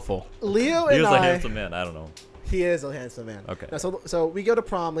 That's awful. Leo he and was a I. handsome man. I don't know. He is a handsome man. Okay. Now, so we go to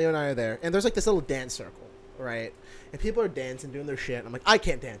prom. Leo and I are there, and there's like this little dance circle, right? And people are dancing, doing their shit. And I'm like, I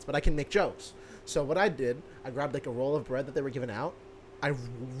can't dance, but I can make jokes. So what I did, I grabbed like a roll of bread that they were giving out. I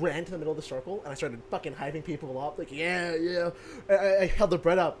ran to the middle of the circle and I started fucking hyping people up. Like, yeah. I held the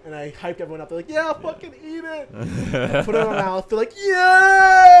bread up and I hyped everyone up. They're like, yeah, fucking eat it. Put it in my mouth. They're like,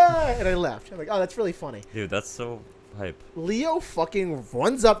 yeah. And I left. I'm like, oh, that's really funny. Dude, that's so hype. Leo fucking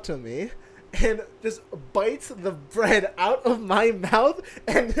runs up to me and just bites the bread out of my mouth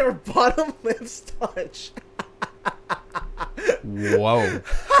and their bottom lips touch. Whoa.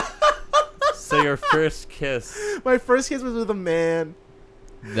 So your first kiss. My first kiss was with a man.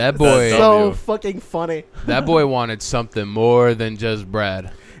 That boy. That's So W. fucking funny. That boy wanted something more than just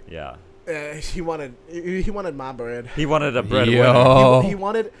bread. Yeah. He wanted my bread. He wanted a breadwinner. Yo. He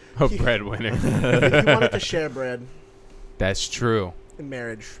wanted A he, breadwinner. he wanted to share bread That's true. in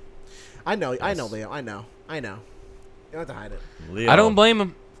marriage. I know, Leo. I know. You don't have to hide it. Leo, I don't blame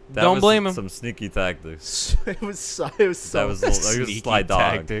him. that Don't was blame him. Some sneaky tactics. It was so. That was he was a Sneaky sly dog.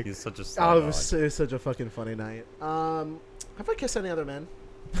 tactic. He's such a sly Oh, dog. it was such a fucking funny night. Have I kissed any other men?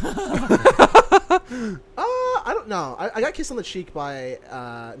 I don't know. I got kissed on the cheek by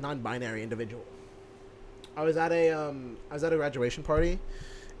a non-binary individual. I was at a graduation party,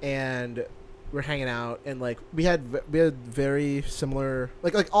 and we're hanging out, and like we had very similar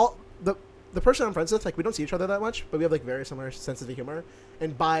like all the person I'm friends with, like we don't see each other that much, but we have like very similar senses of humor,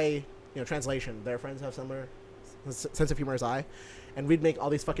 and by translation, their friends have similar sense of humor as I. And we'd make all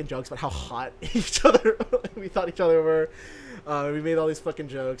these fucking jokes about how hot each other we thought each other were. We made all these fucking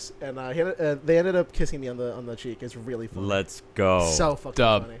jokes, and they ended up kissing me on the cheek. It's really funny. Let's go. So fucking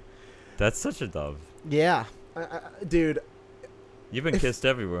Dub. funny. That's such a dove. Yeah, dude. You've been kissed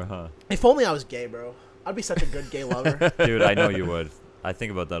everywhere, huh? If only I was gay, bro. I'd be such a good gay lover. Dude, I know you would. I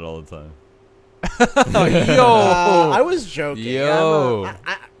think about that all the time. Yo. I was joking. Yo.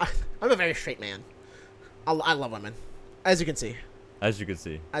 I'm a very straight man. I love women, as you can see. As you can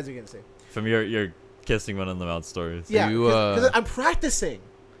see. From From your kissing one on the mouth stories. yeah, you, because I'm practicing.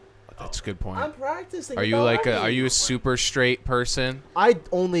 That's a good point. I'm practicing. Are you without like lying. are you a super straight person? I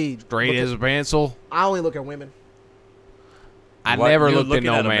only Straight look as a at, pencil? I only look at women. I What? never You're looked at looking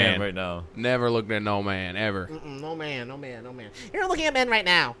no a man. right now. Never looked at no man ever. No man. You're looking at men right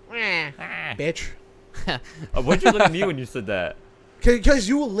now, bitch. Why'd you look at me when you said that? Because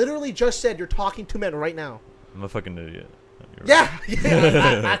you literally just said you're talking to men right now. I'm a fucking idiot. You're Yeah,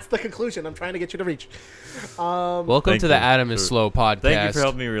 that's the conclusion I'm trying to get you to reach. Welcome Thank to the you. Adam is Sure. Slow podcast. Thank you for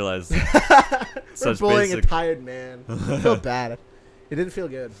helping me realize We're such bullying a basic. tired man. I feel bad. It didn't feel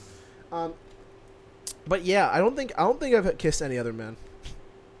good. But yeah, I don't think I've kissed any other men.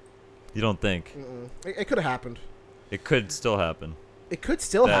 You don't think It could have happened. it could still happen? It could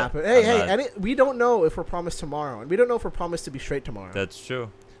still That- happen. Hey, I'm not- we don't know if we're promised tomorrow, and we don't know if we're promised to be straight tomorrow. That's true.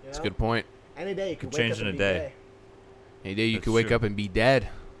 That's a good point. Any day you could Could wake change up in and a be day. gay. Any day you That's could wake true. up and be dead.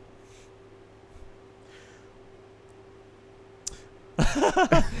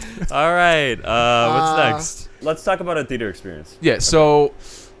 All right. What's next? Let's talk about a theater experience. Yeah, so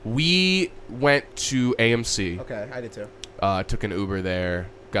we went to AMC. Okay, I did too. Took an Uber there.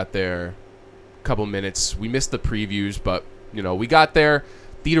 Got there a couple minutes. We missed the previews, but we got there.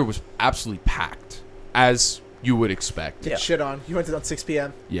 Theater was absolutely packed, as you would expect. Get shit on. You went to at 6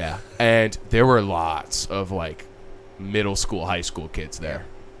 p.m. Yeah, and there were lots of middle school, high school kids there.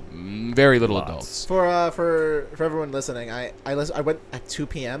 Very little Lots. adults. For everyone listening, I went at 2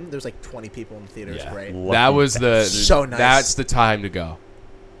 p.m. There's like 20 people in the theater. It's Yeah. great. Lucky That was the bastard. So nice. That's the time to go.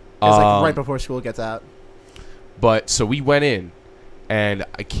 It's like right before school gets out. But so we went in, and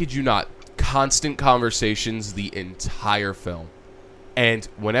I kid you not, constant conversations the entire film. And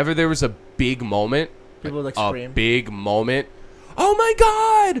whenever there was a big moment, People would, like, a scream. big moment, oh my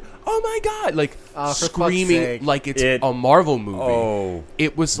god, like For fuck's screaming sake. like it's It- a Marvel movie. Oh.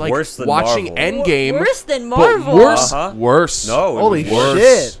 It was like Worse than watching Marvel. Endgame, Worse than but Marvel. worse, Uh-huh. worse. No. it Holy was worse.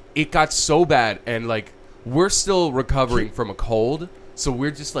 shit. It got so bad, and like we're still recovering from a cold, so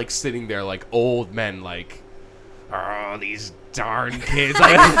we're just like sitting there like old men, like, oh, these darn kids.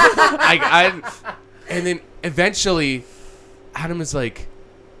 And then eventually, Adam is like,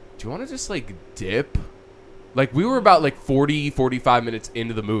 do you want to just like dip? Like we were about like 45 minutes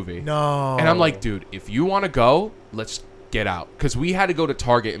into the movie. No. And I'm like, dude, if you want to go, let's get out. Because we had to go to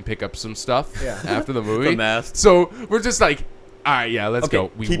Target and pick up some stuff Yeah. after the movie. The mask. So we're just like, all right, yeah, let's Okay,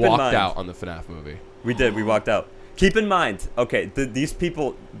 go. We keep in walked mind- out on the FNAF movie. We did. We walked out. Keep in mind, okay, these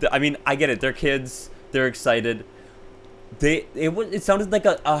people. I mean, I get it. They're kids. They're excited. It sounded like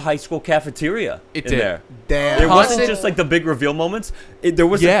a high school cafeteria It in did. there. Damn. It wasn't Constant- just like the big reveal moments. There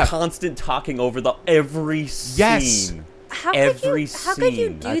was Yeah. a constant talking over every scene. Yes. How Every How could you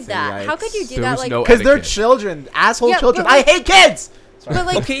scene. do That's a that? How could you yikes. do There that? was Like, no Because they're etiquette. children, asshole Yeah, children. but I like- hate kids. but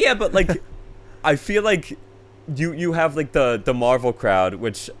like, Okay, yeah, but like, I feel like you have like the Marvel crowd,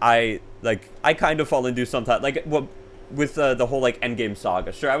 which I kind of fall into sometimes. Like what with the whole like Endgame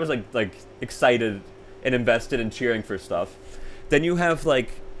saga. Sure, I was like excited and invested and cheering for stuff. Then you have like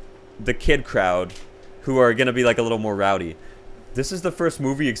the kid crowd, who are gonna be like a little more rowdy. This is the first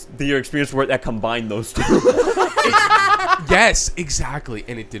movie that you experienced where that combined those two. Yes, exactly.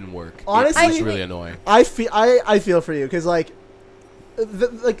 And it didn't work. Honestly- it was really annoying. I feel for you because like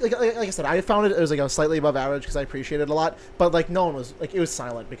I said, I found it was like a slightly above average because I appreciated it a lot, but like no one was like it was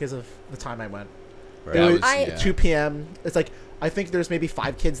silent because of the time I went. Right. It That was I- 2 p.m. It's like I think there's maybe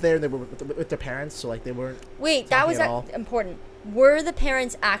 5 kids there and they were with their parents, so like they weren't. wait, that talking was at all. important. Were the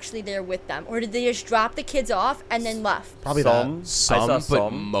parents actually there with them, or did they just drop the kids off and then left? Probably some, Some, I but saw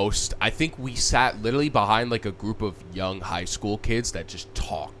some. most. I think we sat literally behind like a group of young high school kids that just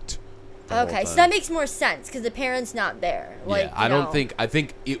talked. the whole Okay, so time. that makes more sense because the parents not there. Like, Yeah, I you don't know. think. I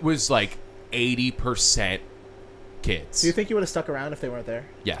think it was like 80% kids. Do you think you would have stuck around if they weren't there?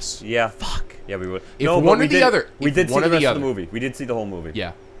 Yes. Yeah. Fuck. Yeah, we would. If no, but one we or the did, other- We if did see one the or the rest of the other. movie. We did see the whole movie.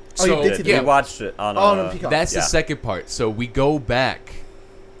 Yeah. Oh, you did see the yeah, We watched it on. Oh, no, Peacock. That's Yeah. the second part. So we go back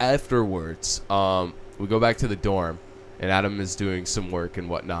afterwards. We go back to the dorm, and Adam is doing some work and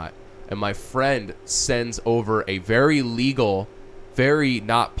whatnot. And my friend sends over a very legal, very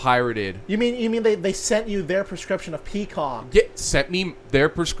not pirated. You mean they sent you their prescription of Peacock? Sent me their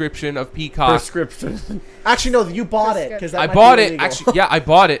prescription of Peacock. Prescription. Actually, no, you bought it because I bought it. Actually, yeah, I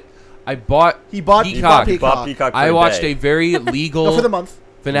bought it. I bought. He bought Peacock. Peacock. Bought Peacock for I a watched day. a very legal No, for the month.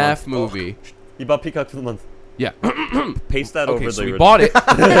 FNAF Month. movie. He bought Peacock for the month. Yeah. Paste that Okay, over so the we original. bought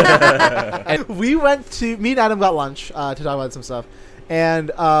it. We went to me and Adam got lunch to talk about some stuff,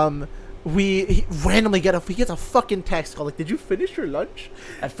 and he randomly gets a fucking text called like, "Did you finish your lunch?"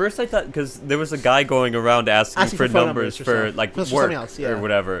 At first, I thought because there was a guy going around asking for phone numbers numbers or for stuff. like For work something else, yeah. or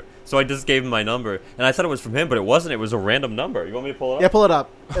whatever. So I just gave him my number, and I thought it was from him, but it wasn't. It was a random number. You want me to pull it up? Yeah, pull it up.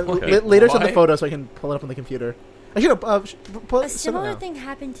 Okay. Later, send the Why? photo so I can pull it up on the computer. I should have pull A it similar now. thing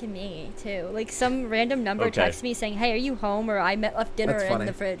happened to me too. Like some random number Okay. texts me saying, "Hey, are you home?" or "I left dinner That's in funny.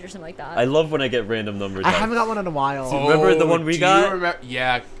 the fridge" or something like that. I love when I get random numbers. I haven't got one in a while. Oh. Remember the one we do got? You remember?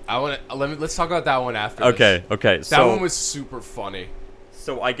 Yeah, I want to. Let's talk about that one after. Okay, this. okay. That So one was super funny.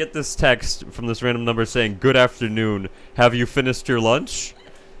 so I get this text from this random number saying, "Good afternoon. Have you finished your lunch?"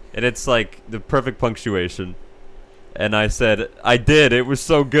 And it's like the perfect punctuation. And I said, "I did. It was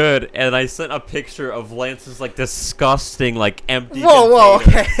so good." And I sent a picture of Lance's like disgusting, like empty Whoa,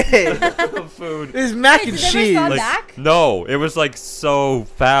 container okay. of food. It's mac Wait, and did they cheese. respond Like, back? no, it was like so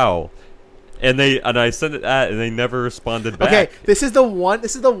foul. And I sent it and they never responded back. Okay, this is the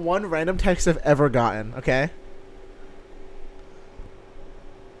one random text I've ever gotten. Okay.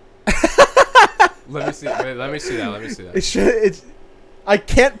 Let me see. Wait, let me see that. Let me see that. It should. It's. I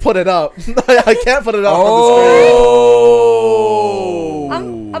can't put it up. I can't put it up Oh.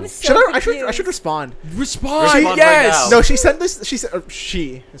 I'm on the so screen. I confused. should respond. Respond. Respond right Yes. now. No, she sent this. She said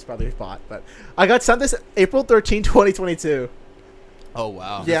she. It's probably a bot, but I got sent this April 13, 2022. Oh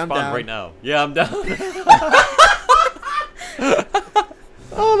wow. Yeah, I'm Respond down. right now. Yeah, I'm down.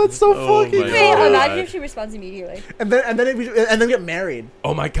 Oh, that's so Oh fucking. my Wait, God. imagine if she responds immediately. And then get married.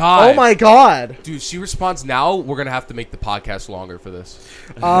 Oh my god. Oh my god. Dude, she responds now. We're gonna have to make the podcast longer for this.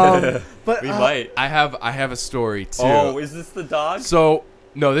 But We might. I have a story too. Oh, is this the dog? So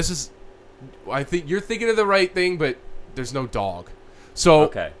no, this is. I think you're thinking of the right thing, but there's no dog. So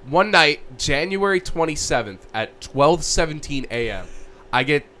Okay. one night, January 27th at 12:17 a.m., I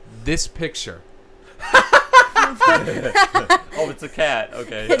get this picture. Oh, it's a cat.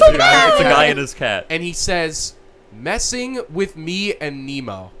 Okay. It's a cat. It's a guy and his cat. And he says, "Messing with me and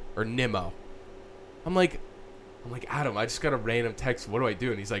Nemo." I'm like, Adam, I just got a random text. What do I do?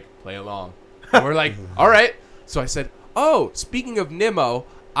 And he's like, play along. And we're like, all right. So I said, oh, speaking of Nemo,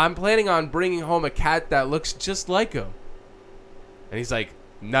 I'm planning on bringing home a cat that looks just like him. And he's like,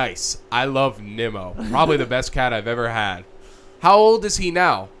 nice. I love Nemo. Probably the best cat I've ever had. How old is he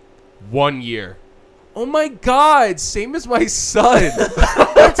now? 1 year. Oh my God, same as my son.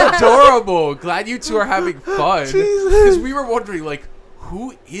 That's adorable. Glad you two are having fun. Because we were wondering, like,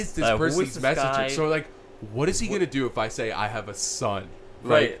 who is this Who person's is this messenger? guy? So, like, what is he going to do if I say I have a son?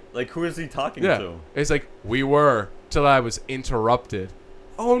 Right. Like, who is he talking Yeah. to? It's like, we were, till I was interrupted.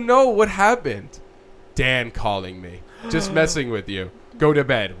 Oh no, what happened? Dan calling me. Just messing with you. Go to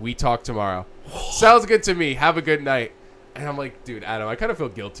bed. We talk tomorrow. Sounds good to me. Have a good night. And I'm like, dude, Adam, I kind of feel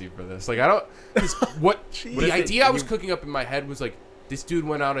guilty for this. Like, I don't. 'Cause what What the is it? idea I was You- cooking up in my head was like, this dude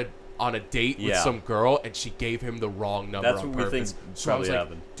went on a date with Yeah. some girl and she gave him the wrong number That's on what we think purpose. So I was probably like,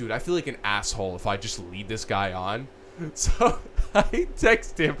 happened. dude, I feel like an asshole if I just lead this guy on. So I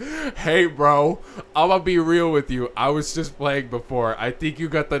text him, hey bro, I'm gonna be real with you. I was just playing before. I think you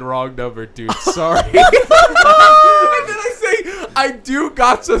got the wrong number, dude. Sorry. And then I say, I do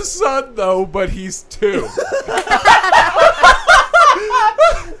got a son though, but he's 2.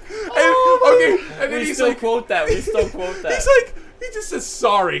 And then We he's still like, quote that. We still quote that. he's like, he just says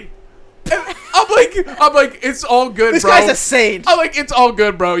sorry. And I'm like, it's all good, This bro. guy's a saint. I'm like, it's all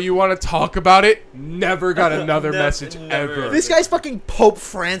good, bro. You want to talk about it? Never got another message never. ever. This guy's fucking Pope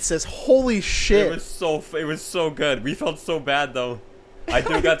Francis. Holy shit. It was so good. We felt so bad though. I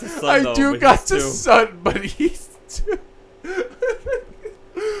do got to son I though. do but got he's to two. son, but he's 2.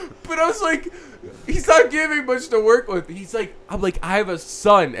 But I was like, he's not giving much to work with. I'm like, I have a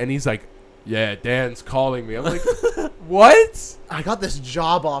son, and he's like, yeah, Dan's calling me. I'm like, what? I got this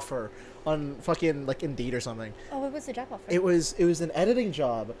job offer on fucking like Indeed or something. Oh, what was the job offer? It was an editing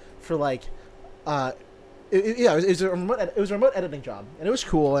job for like, it was a remote editing job, and it was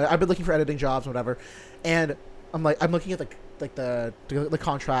cool. And I've been looking for editing jobs, and whatever. And I'm looking at the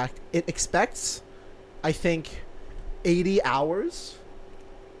contract. It expects, I think, 80 hours.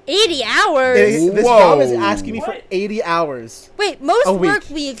 80 hours? This job is Whoa. asking me for What? 80 hours. Wait, most A work week.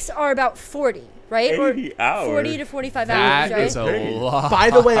 weeks are about 40, right? 80 hours? 40 to 45 That hours, is right? a lot. By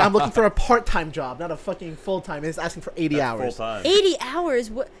the way, I'm looking for a part-time job, not a fucking full-time. It's asking for 80 hours. Full time. 80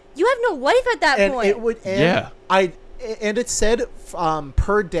 hours? What? You have no life at that And point. it would Yeah. and it said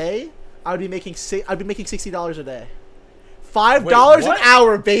per day I'd be making $60 a day. $5 an what?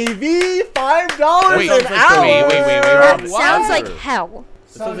 hour, baby. $5 Wait, an sounds like hour. wait. that What? sounds like hell.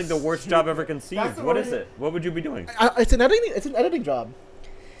 This sounds like the worst job ever conceived. What is it? What would you be doing? It's an editing job.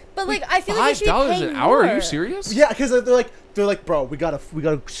 But like, I feel like you should be $5 paying an hour? Are more. you serious? Yeah, because they're like, bro, we got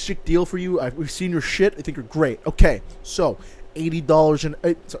a sick deal for you. We've seen your shit. I think you're great. Okay, so $80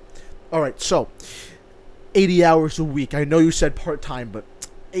 an. All right, so 80 hours a week. I know you said part time, but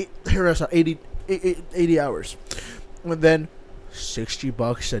here is 80 hours, and then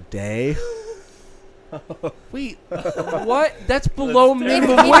 $60 a day. Wait, what? That's below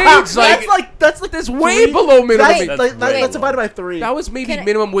minimum If- wage. Like, That's that's way below minimum That's, wage. That's like, way that's below. divided by 3. That was maybe Can I-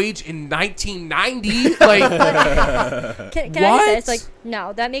 minimum wage in 1990. Like, Can I What? just say, it's like,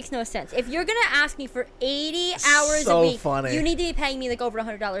 no, that makes no sense. If you're gonna ask me for 80 hours So a week, funny. you need to be paying me like over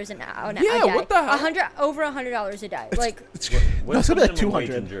 $100 an hour. Yeah, a day. what the hell? Over $100 a day. Like, It's What's gonna the be like minimum wage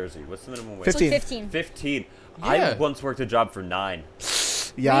 200. in Jersey? What's the minimum wage? 15. like 15. 15. Yeah. I once worked a job for 9.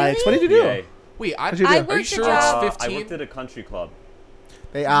 Yikes! What did you do? Yay. wait, What'd you do? I are you worked a sure job- it's I 15? worked at a country club.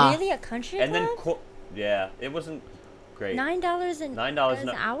 They Really, a country And then, club? yeah, it wasn't great. $9 $9 an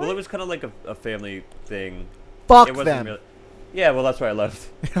an hour? Well, it was kind of like a family thing. fuck It wasn't them. really. Yeah, well, that's why I left.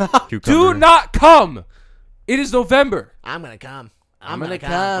 Do not come. It is November. I'm gonna come. I'm gonna I'm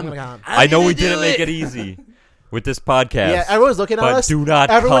come. gonna come. I know gonna we do didn't make it. it easy with this podcast. Yeah, everyone's looking at but us. do not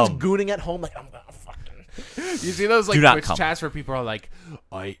Everyone's come. gooning at home like I'm gonna fucking. You see those like Do not Twitch come. chats where people are like,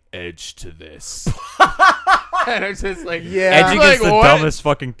 I edge to this. And it's just like, Yeah. Edging like, is the what? dumbest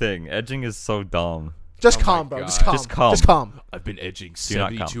fucking thing. Edging is so dumb. Just Oh my calm, bro. God. Just calm. Just calm. Just calm. I've been edging Do not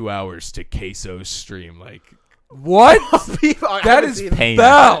come. 72 hours to Queso's stream. Like, What? I That haven't is seen it. pain.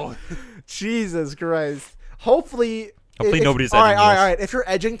 foul. Jesus Christ. Hopefully Nobody's all right, editing all right, this. all right. If you're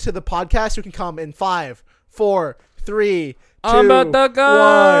edging to the podcast, you can come in 5, 4, 3, 2, I'm about to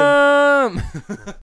 1. come.